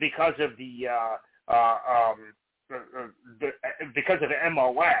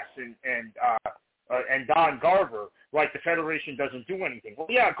MLS and Don Garber, like the Federation doesn't do anything. Well,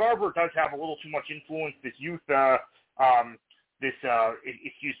 yeah, Garber does have a little too much influence. This youth,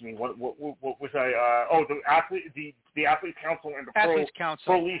 excuse me, what was I? The Athletes Council and the Pro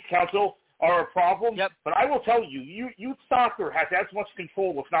League Council are a problem. Yep. But I will tell you, youth soccer has as much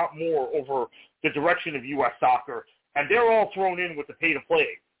control, if not more, over the direction of U.S. soccer, and they're all thrown in with the pay-to-play,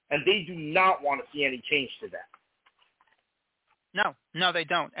 and they do not want to see any change to that. No, they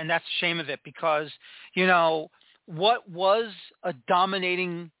don't, and that's the shame of it because, what was a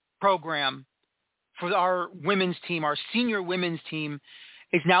dominating program for our women's team, our senior women's team,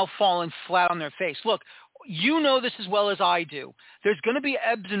 is now falling flat on their face. Look, you know this as well as I do. There's going to be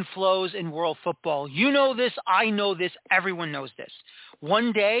ebbs and flows in world football. You know this. I know this. Everyone knows this.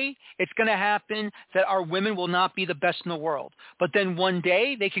 One day, it's going to happen that our women will not be the best in the world. But then one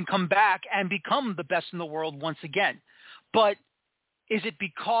day, they can come back and become the best in the world once again. But is it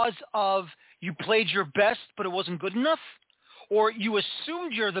because of you played your best, but it wasn't good enough? Or you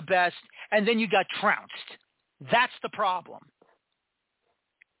assumed you're the best, and then you got trounced? That's the problem.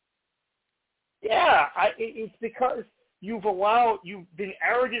 Yeah, it's because you've been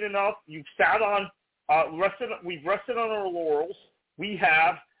arrogant enough. You've sat on, we've rested on our laurels. We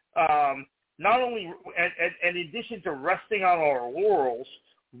have not only, and in addition to resting on our laurels,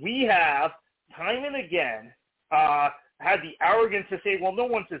 we have time and again had the arrogance to say, well, no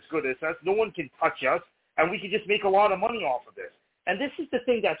one's as good as us. No one can touch us, and we can just make a lot of money off of this. And this is the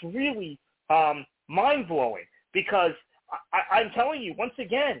thing that's really mind-blowing because I'm telling you, once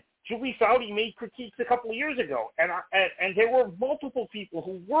again, Julie Saudi made critiques a couple of years ago, and there were multiple people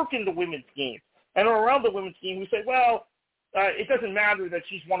who work in the women's game and are around the women's game who say, well, it doesn't matter that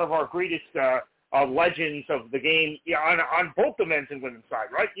she's one of our greatest legends of the game on both the men's and women's side,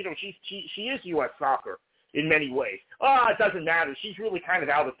 right? She is U.S. soccer in many ways. It doesn't matter. She's really kind of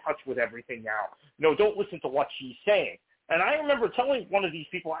out of touch with everything now. Don't listen to what she's saying. And I remember telling one of these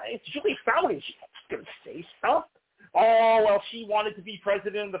people, it's Julie Foudy. She's not going to say stuff. Oh, well, she wanted to be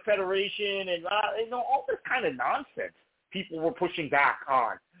president of the federation and, all this kind of nonsense people were pushing back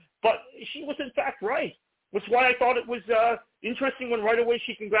on. But she was, in fact, right, which is why I thought it was interesting when right away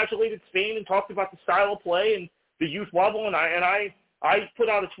she congratulated Spain and talked about the style of play and the youth level. And I put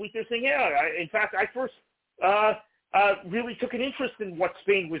out a tweet there saying, in fact, I first really took an interest in what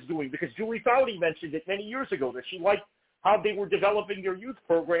Spain was doing because Julie Foudy mentioned it many years ago that she liked how they were developing their youth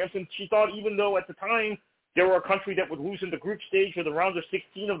programs, and she thought even though at the time they were a country that would lose in the group stage or the round of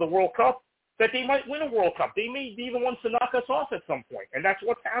 16 of the World Cup, that they might win a World Cup. They may be the ones to knock us off at some point, and that's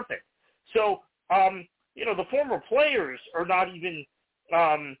what's happened. So, the former players are not even,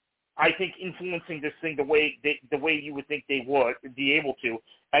 I think, influencing this thing the way you would think they would be able to.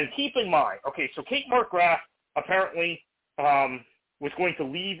 And keep in mind, okay, so Kate Markgraf apparently was going to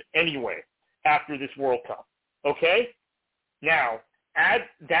leave anyway after this World Cup, okay? Now, add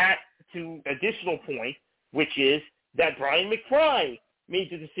that to additional point, which is that Brian McBride made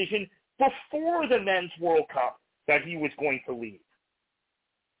the decision before the Men's World Cup that he was going to leave.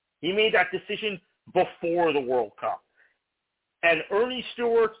 He made that decision before the World Cup. And Ernie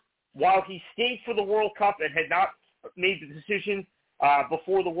Stewart, while he stayed for the World Cup and had not made the decision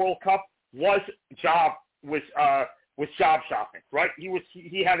before the World Cup, was job shopping, right?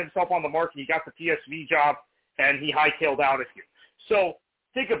 He had himself on the market. He got the PSV job, and he hightailed out of here. So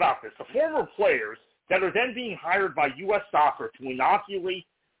think about this. The former players that are then being hired by U.S. Soccer to inoculate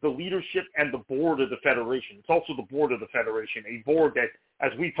the leadership and the board of the federation. It's also the board of the federation, a board that,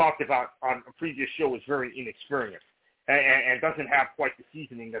 as we talked about on a previous show, is very inexperienced and doesn't have quite the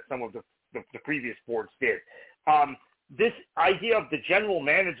seasoning that some of the previous boards did. This idea of the general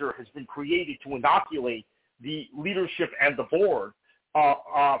manager has been created to inoculate the leadership and the board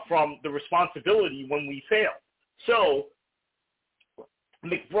from the responsibility when we fail. So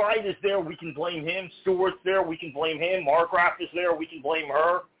McBride is there, we can blame him. Stewart's there, we can blame him. Markgraf is there, we can blame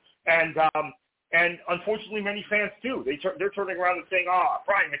her. And unfortunately, many fans too. They're turning around and saying,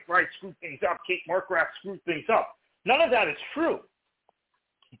 Brian McBride screwed things up. Kate Markgraf screwed things up. None of that is true.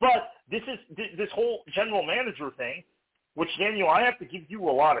 But this whole general manager thing, which, Daniel, I have to give you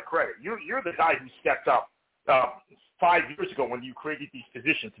a lot of credit. You're the guy who stepped up 5 years ago when you created these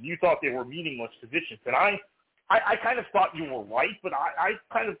positions, and you thought they were meaningless positions. And I kind of thought you were right, but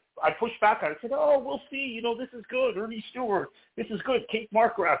I pushed back on it. I said, we'll see. This is good. Ernie Stewart, this is good. Kate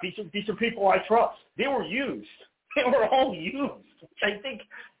Markgraf, these are people I trust. They were used. They were all used, which I think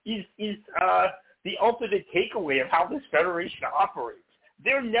is the ultimate takeaway of how this federation operates.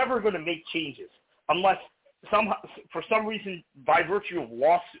 They're never going to make changes unless for some reason, by virtue of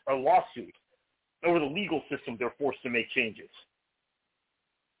a lawsuit or the legal system, they're forced to make changes.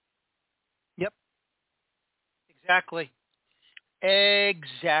 Yep. Exactly.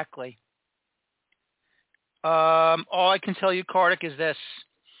 All I can tell you, Kartik, is this.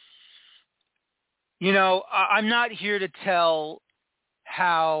 I'm not here to tell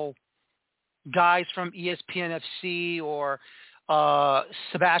how guys from ESPN FC or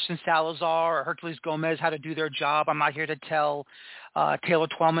Sebastian Salazar or Hercules Gomez how to do their job. I'm not here to tell Taylor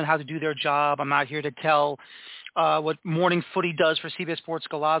Twellman how to do their job. I'm not here to tell what Morning Footy does for CBS Sports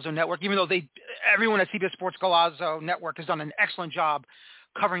Golazo Network, even though everyone at CBS Sports Golazo Network has done an excellent job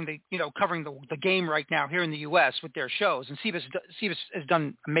covering the game right now here in the U.S. with their shows, and CBS has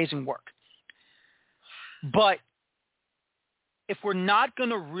done amazing work. But if we're not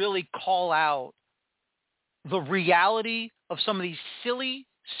going to really call out the reality of some of these silly,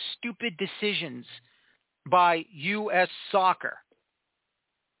 stupid decisions by U.S. Soccer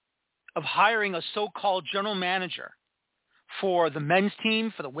of hiring a so-called general manager for the men's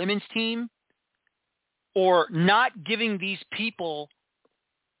team, for the women's team, or not giving these people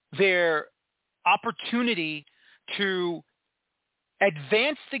their opportunity to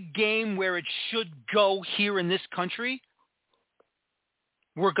advance the game where it should go here in this country,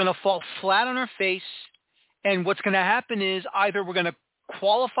 we're going to fall flat on our face. And what's going to happen is either we're going to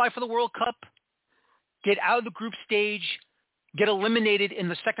qualify for the World Cup, get out of the group stage, get eliminated in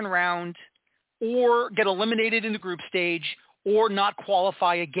the second round, or get eliminated in the group stage, or not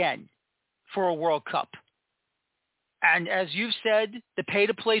qualify again for a World Cup. And as you've said, the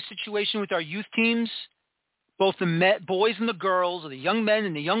pay-to-play situation with our youth teams, both the boys and the girls, or the young men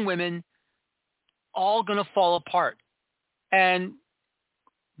and the young women, all going to fall apart. And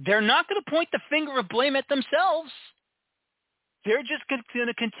they're not going to point the finger of blame at themselves. They're just going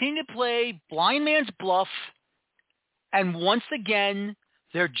to continue to play blind man's bluff, and once again,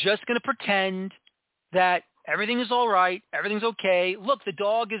 they're just going to pretend that everything is all right, everything's okay. Look, the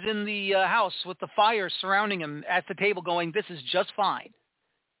dog is in the house with the fire surrounding him at the table going, this is just fine.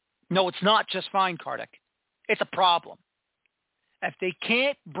 No, it's not just fine, Kartik. It's a problem. If they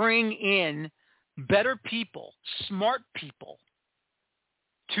can't bring in better people, smart people,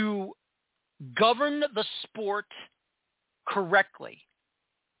 to govern the sport correctly,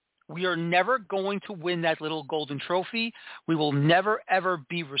 we are never going to win that little golden trophy. We will never, ever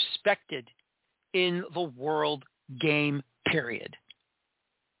be respected in the world game, period.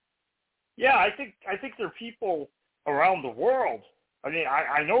 Yeah, I think there are people around the world. I mean,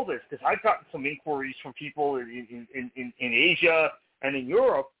 I know this because I've gotten some inquiries from people in Asia and in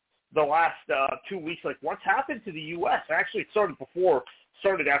Europe the last 2 weeks, like, what's happened to the U.S.? Actually, it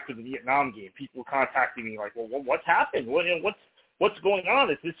started after the Vietnam game. People were contacting me like, well, what's happened? What's going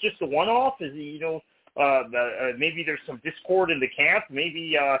on? Is this just a one-off? Is it, maybe there's some discord in the camp?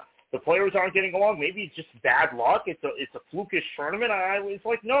 Maybe the players aren't getting along? Maybe it's just bad luck? It's a flukish tournament? I was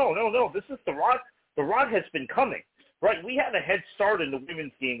like, no. This is the rot. The rot has been coming, right? We had a head start in the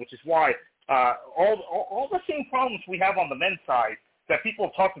women's game, which is why all the same problems we have on the men's side that people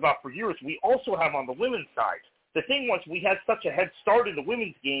have talked about for years, we also have on the women's side. The thing was, we had such a head start in the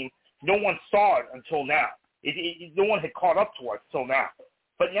women's game, no one saw it until now. No one had caught up to us till now.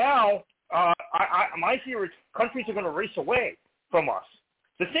 But now, my fear is countries are going to race away from us,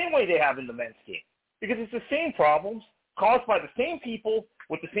 the same way they have in the men's game, because it's the same problems caused by the same people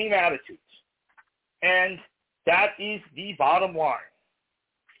with the same attitudes. And that is the bottom line.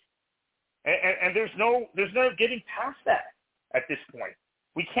 And there's no getting past that at this point.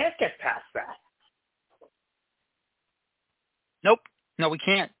 We can't get past that. Nope. No, we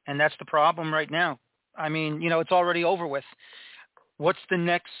can't. And that's the problem right now. I mean, it's already over with. What's the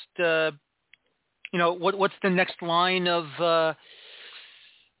next, what's the next line of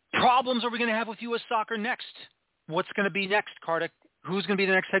problems are we going to have with U.S. soccer next? What's going to be next, Kartik? Who's going to be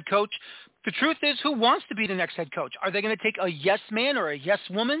the next head coach? The truth is, who wants to be the next head coach? Are they going to take a yes man or a yes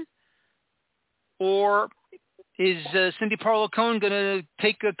woman? Or is Cindy Parlow-Cohn going to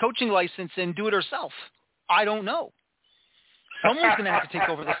take a coaching license and do it herself? I don't know. Someone's going to have to take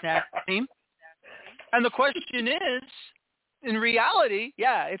over the snap team. And the question is, in reality,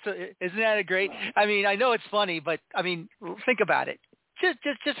 isn't that a great? I mean, I know it's funny, but I mean, think about it.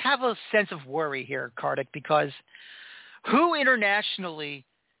 Just have a sense of worry here, Kartik, because who internationally,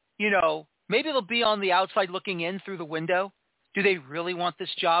 maybe they'll be on the outside looking in through the window. Do they really want this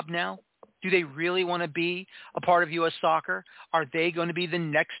job now? Do they really want to be a part of U.S. soccer? Are they going to be the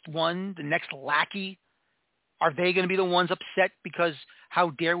next one, the next lackey? Are they going to be the ones upset because how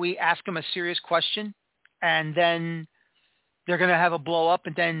dare we ask them a serious question? And then they're going to have a blow up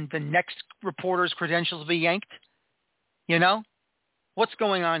and then the next reporter's credentials will be yanked? What's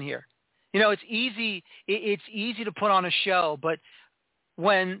going on here? It's easy to put on a show, but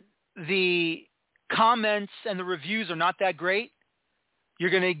when the comments and the reviews are not that great,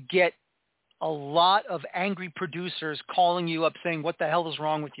 you're going to get a lot of angry producers calling you up saying, what the hell is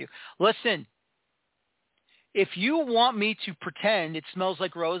wrong with you? Listen, if you want me to pretend it smells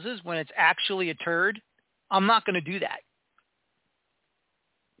like roses when it's actually a turd, I'm not going to do that.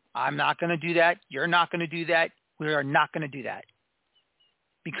 I'm not going to do that. You're not going to do that. We are not going to do that.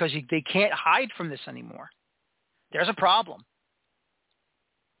 Because they can't hide from this anymore. There's a problem.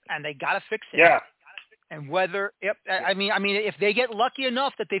 And they got to fix it. Yeah. And if they get lucky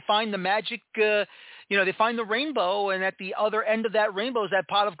enough that they find the magic, they find the rainbow, and at the other end of that rainbow is that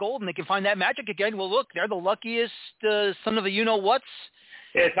pot of gold, and they can find that magic again. Well, look, they're the luckiest son of a you-know-whats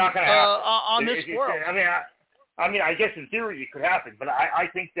it's not going to happen on this world. I guess in theory it could happen, but I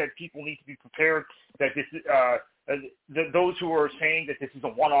think that people need to be prepared that this those who are saying that this is a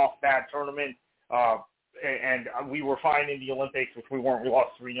one-off bad tournament, and we were fine in the Olympics, which we weren't. We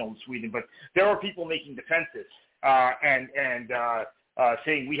lost 3-0 in Sweden. But there are people making defenses and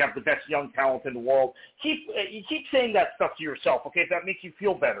saying we have the best young talent in the world. You keep saying that stuff to yourself, okay, if that makes you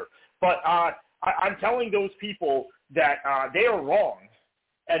feel better. But I'm telling those people that they are wrong,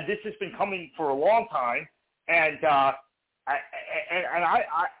 and this has been coming for a long time. And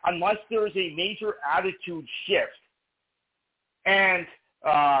unless there is a major attitude shift, and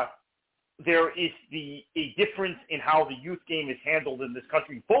there is a difference in how the youth game is handled in this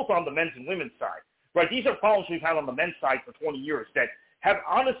country, both on the men's and women's side, right? These are problems we've had on the men's side for 20 years that have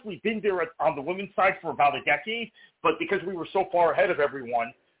honestly been there on the women's side for about a decade, but because we were so far ahead of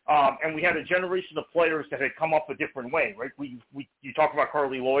everyone, and we had a generation of players that had come up a different way, right? You talk about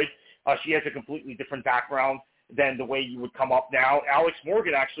Carly Lloyd. She has a completely different background. than the way you would come up now. Alex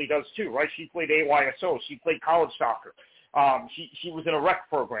Morgan actually does too, right? She played AYSO. She played college soccer. She was in a rec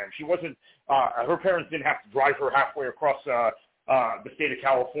program. She wasn't. Her parents didn't have to drive her halfway across the state of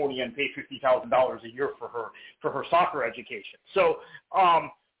California and pay $50,000 a year for her soccer education. So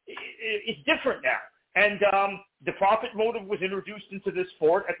it's different now. And the profit motive was introduced into this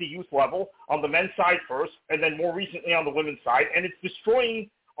sport at the youth level on the men's side first, and then more recently on the women's side, and it's destroying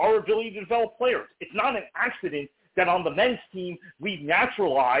our ability to develop players. It's not an accident that on the men's team we've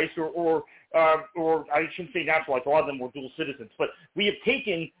naturalized, or I shouldn't say naturalized, a lot of them were dual citizens, but we have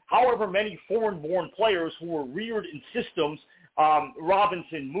taken however many foreign-born players who were reared in systems,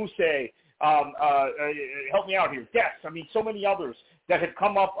 Robinson, Muse, help me out here, Dess, I mean, so many others that have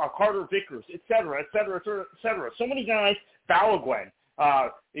come up, Carter Vickers, et cetera, et cetera, et cetera. So many guys, Balogun,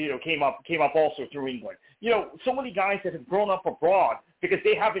 came up also through England. So many guys that have grown up abroad because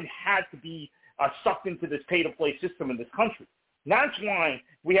they haven't had to be sucked into this pay-to-play system in this country. That's why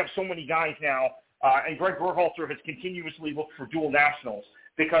we have so many guys now, and Greg Berhalter has continuously looked for dual nationals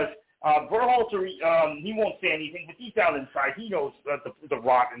because Berhalter, he won't say anything, but deep down inside, he knows the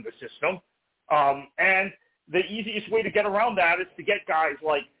rot in the system. And the easiest way to get around that is to get guys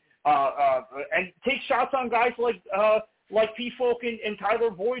like and take shots on guys like P. Folk and Tyler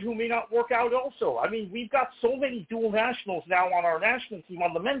Boyd, who may not work out also. I mean, we've got so many dual nationals now on our national team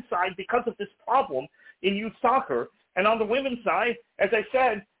on the men's side because of this problem in youth soccer. And on the women's side, as I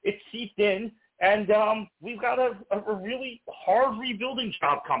said, it's seeped in, and we've got a really hard rebuilding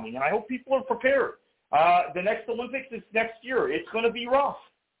job coming, and I hope people are prepared. The next Olympics is next year. It's going to be rough.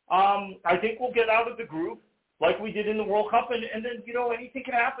 I think we'll get out of the group like we did in the World Cup, and then, anything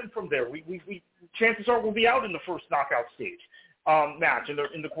can happen from there. We chances are we'll be out in the first knockout stage match in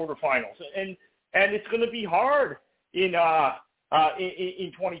the quarterfinals, and it's going to be hard in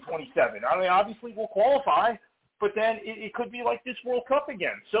 2027. I mean, obviously we'll qualify, but then it could be like this World Cup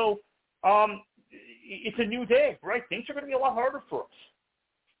again. So it's a new day, right? Things are going to be a lot harder for us.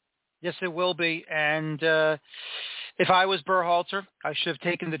 Yes, it will be. And if I was Berhalter, I should have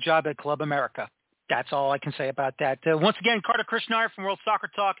taken the job at Club America. That's all I can say about that. Once again, Carter Krishnaiyer from World Soccer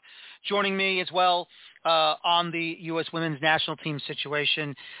Talk joining me as well on the U.S. women's national team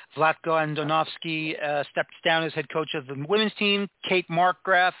situation. Vlatko Andonovski steps down as head coach of the women's team. Kate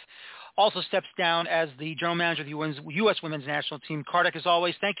Markgraf also steps down as the general manager of the U.S. women's national team. Carter, as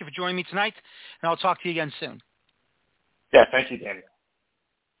always, thank you for joining me tonight, and I'll talk to you again soon. Yeah, thank you, Daniel.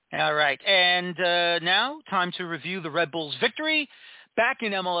 All right, and now time to review the Red Bulls' victory back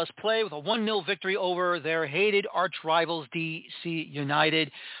in MLS play with a 1-0 victory over their hated arch rivals, DC United.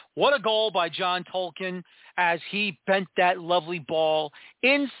 What a goal by John Tolkien as he bent that lovely ball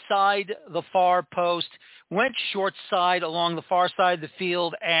inside the far post, went short side along the far side of the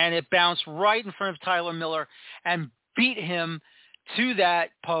field, and it bounced right in front of Tyler Miller and beat him to that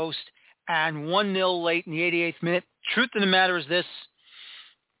post, and 1-0 late in the 88th minute. Truth of the matter is this.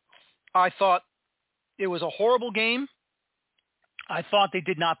 I thought it was a horrible game. I thought they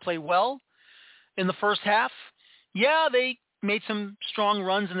did not play well in the first half. Yeah, they made some strong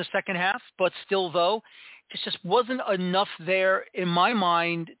runs in the second half, but still, though, it just wasn't enough there in my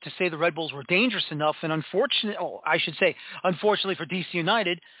mind to say the Red Bulls were dangerous enough. And unfortunately for DC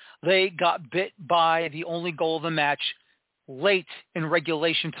United, they got bit by the only goal of the match late in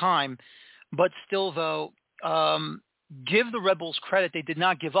regulation time. But still, though, give the Red Bulls credit. They did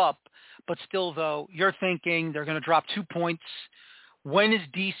not give up. But still, though, you're thinking they're going to drop 2 points. When is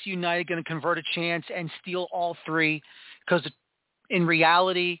DC United going to convert a chance and steal all three? Because in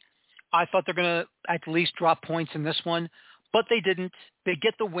reality, I thought they're going to at least drop points in this one, but they didn't. They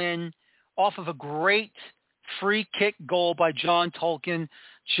get the win off of a great free kick goal by John Tolkien,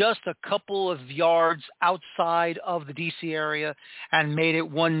 just a couple of yards outside of the DC area, and made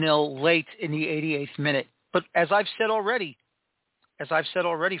it 1-0 late in the 88th minute. But as I've said already,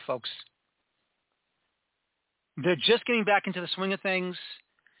 folks, they're just getting back into the swing of things.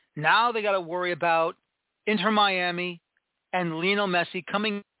 Now they got to worry about Inter Miami and Lionel Messi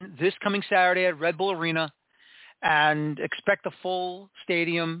coming Saturday at Red Bull Arena, and expect a full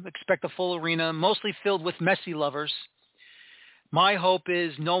stadium, expect a full arena, mostly filled with Messi lovers. My hope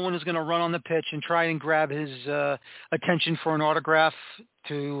is no one is going to run on the pitch and try and grab his attention for an autograph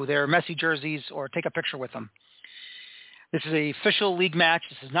to their Messi jerseys or take a picture with them. This is an official league match.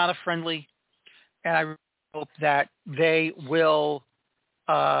 This is not a friendly, and I hope that they will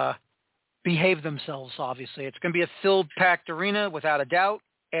behave themselves, obviously. It's going to be a filled, packed arena, without a doubt.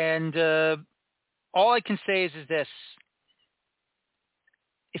 And all I can say is this.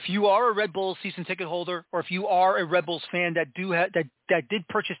 If you are a Red Bulls season ticket holder, or if you are a Red Bulls fan that did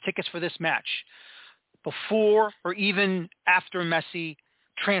purchase tickets for this match, before or even after Messi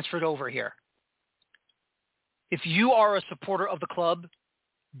transferred over here. If you are a supporter of the club,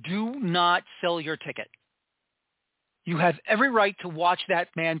 do not sell your ticket. You have every right to watch that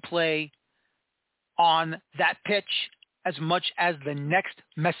man play on that pitch as much as the next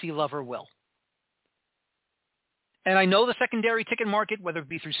Messi lover will. And I know the secondary ticket market, whether it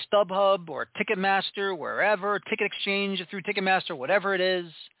be through StubHub or Ticketmaster, wherever, Ticket Exchange through Ticketmaster, whatever it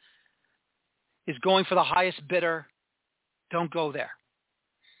is going for the highest bidder. Don't go there.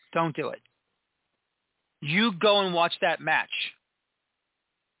 Don't do it. You go and watch that match.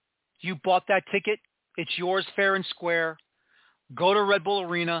 You bought that ticket. It's yours fair and square. Go to Red Bull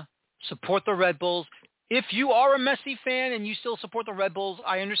Arena. Support the Red Bulls. If you are a Messi fan and you still support the Red Bulls,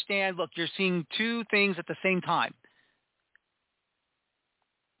 I understand. Look, you're seeing two things at the same time.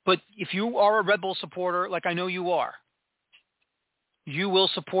 But if you are a Red Bull supporter, like I know you are, you will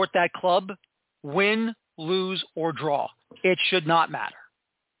support that club, win, lose, or draw. It should not matter.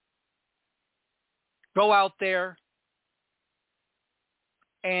 Go out there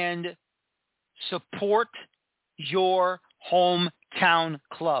and support your hometown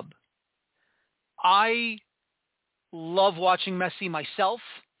club. I love watching Messi myself.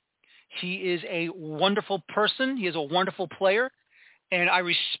 He is a wonderful person. He is a wonderful player, and I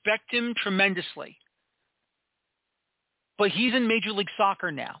respect him tremendously. But he's in Major League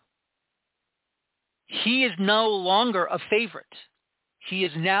Soccer now. He is no longer a favorite. He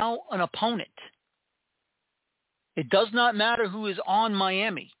is now an opponent. It does not matter who is on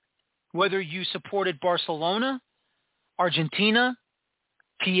Miami, whether you supported Barcelona, Argentina,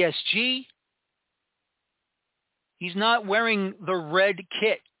 PSG. He's not wearing the red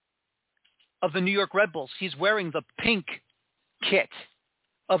kit of the New York Red Bulls. He's wearing the pink kit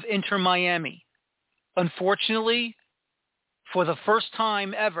of Inter Miami. Unfortunately, for the first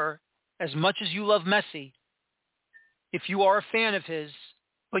time ever, as much as you love Messi, if you are a fan of his,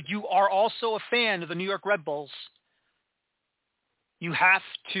 but you are also a fan of the New York Red Bulls, you have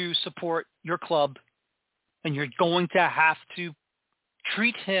to support your club, and you're going to have to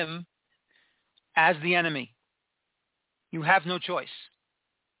treat him as the enemy. You have no choice.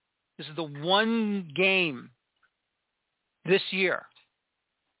 This is the one game this year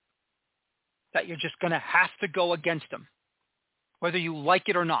that you're just going to have to go against him, whether you like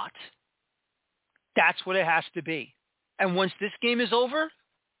it or not. That's what it has to be. And once this game is over,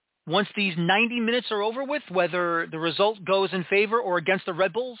 once these 90 minutes are over with, whether the result goes in favor or against the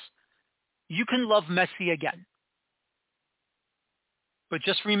Red Bulls, you can love Messi again. But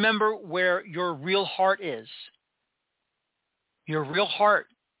just remember where your real heart is. Your real heart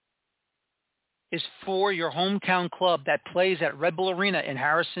is for your hometown club that plays at Red Bull Arena in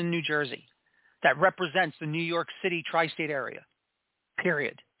Harrison, New Jersey, that represents the New York City tri-state area,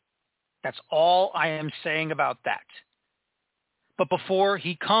 period. That's all I am saying about that. But before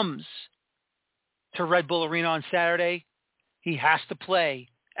he comes to Red Bull Arena on Saturday, he has to play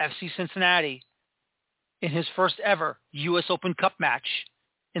FC Cincinnati in his first ever U.S. Open Cup match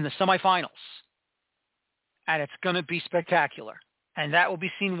in the semifinals. And it's going to be spectacular. And that will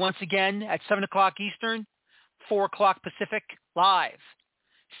be seen once again at 7 o'clock Eastern, 4 o'clock Pacific, live.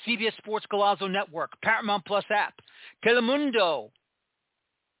 CBS Sports Golazo Network, Paramount Plus app, Telemundo,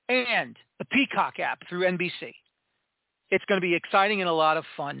 and the Peacock app through NBC. It's going to be exciting and a lot of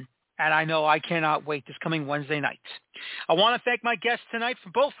fun, and I know I cannot wait this coming Wednesday night. I want to thank my guests tonight,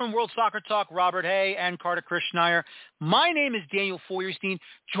 both from World Soccer Talk, Robert Hay and Carter Kirschneier. My name is Daniel Feuerstein.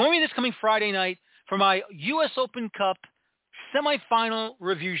 Join me this coming Friday night for my U.S. Open Cup semifinal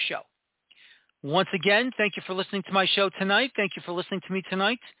review show. Once again, thank you for listening to my show tonight. Thank you for listening to me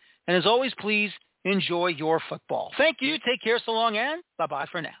tonight. And as always, please enjoy your football. Thank you. Take care so long, and bye-bye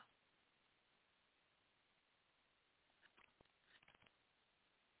for now.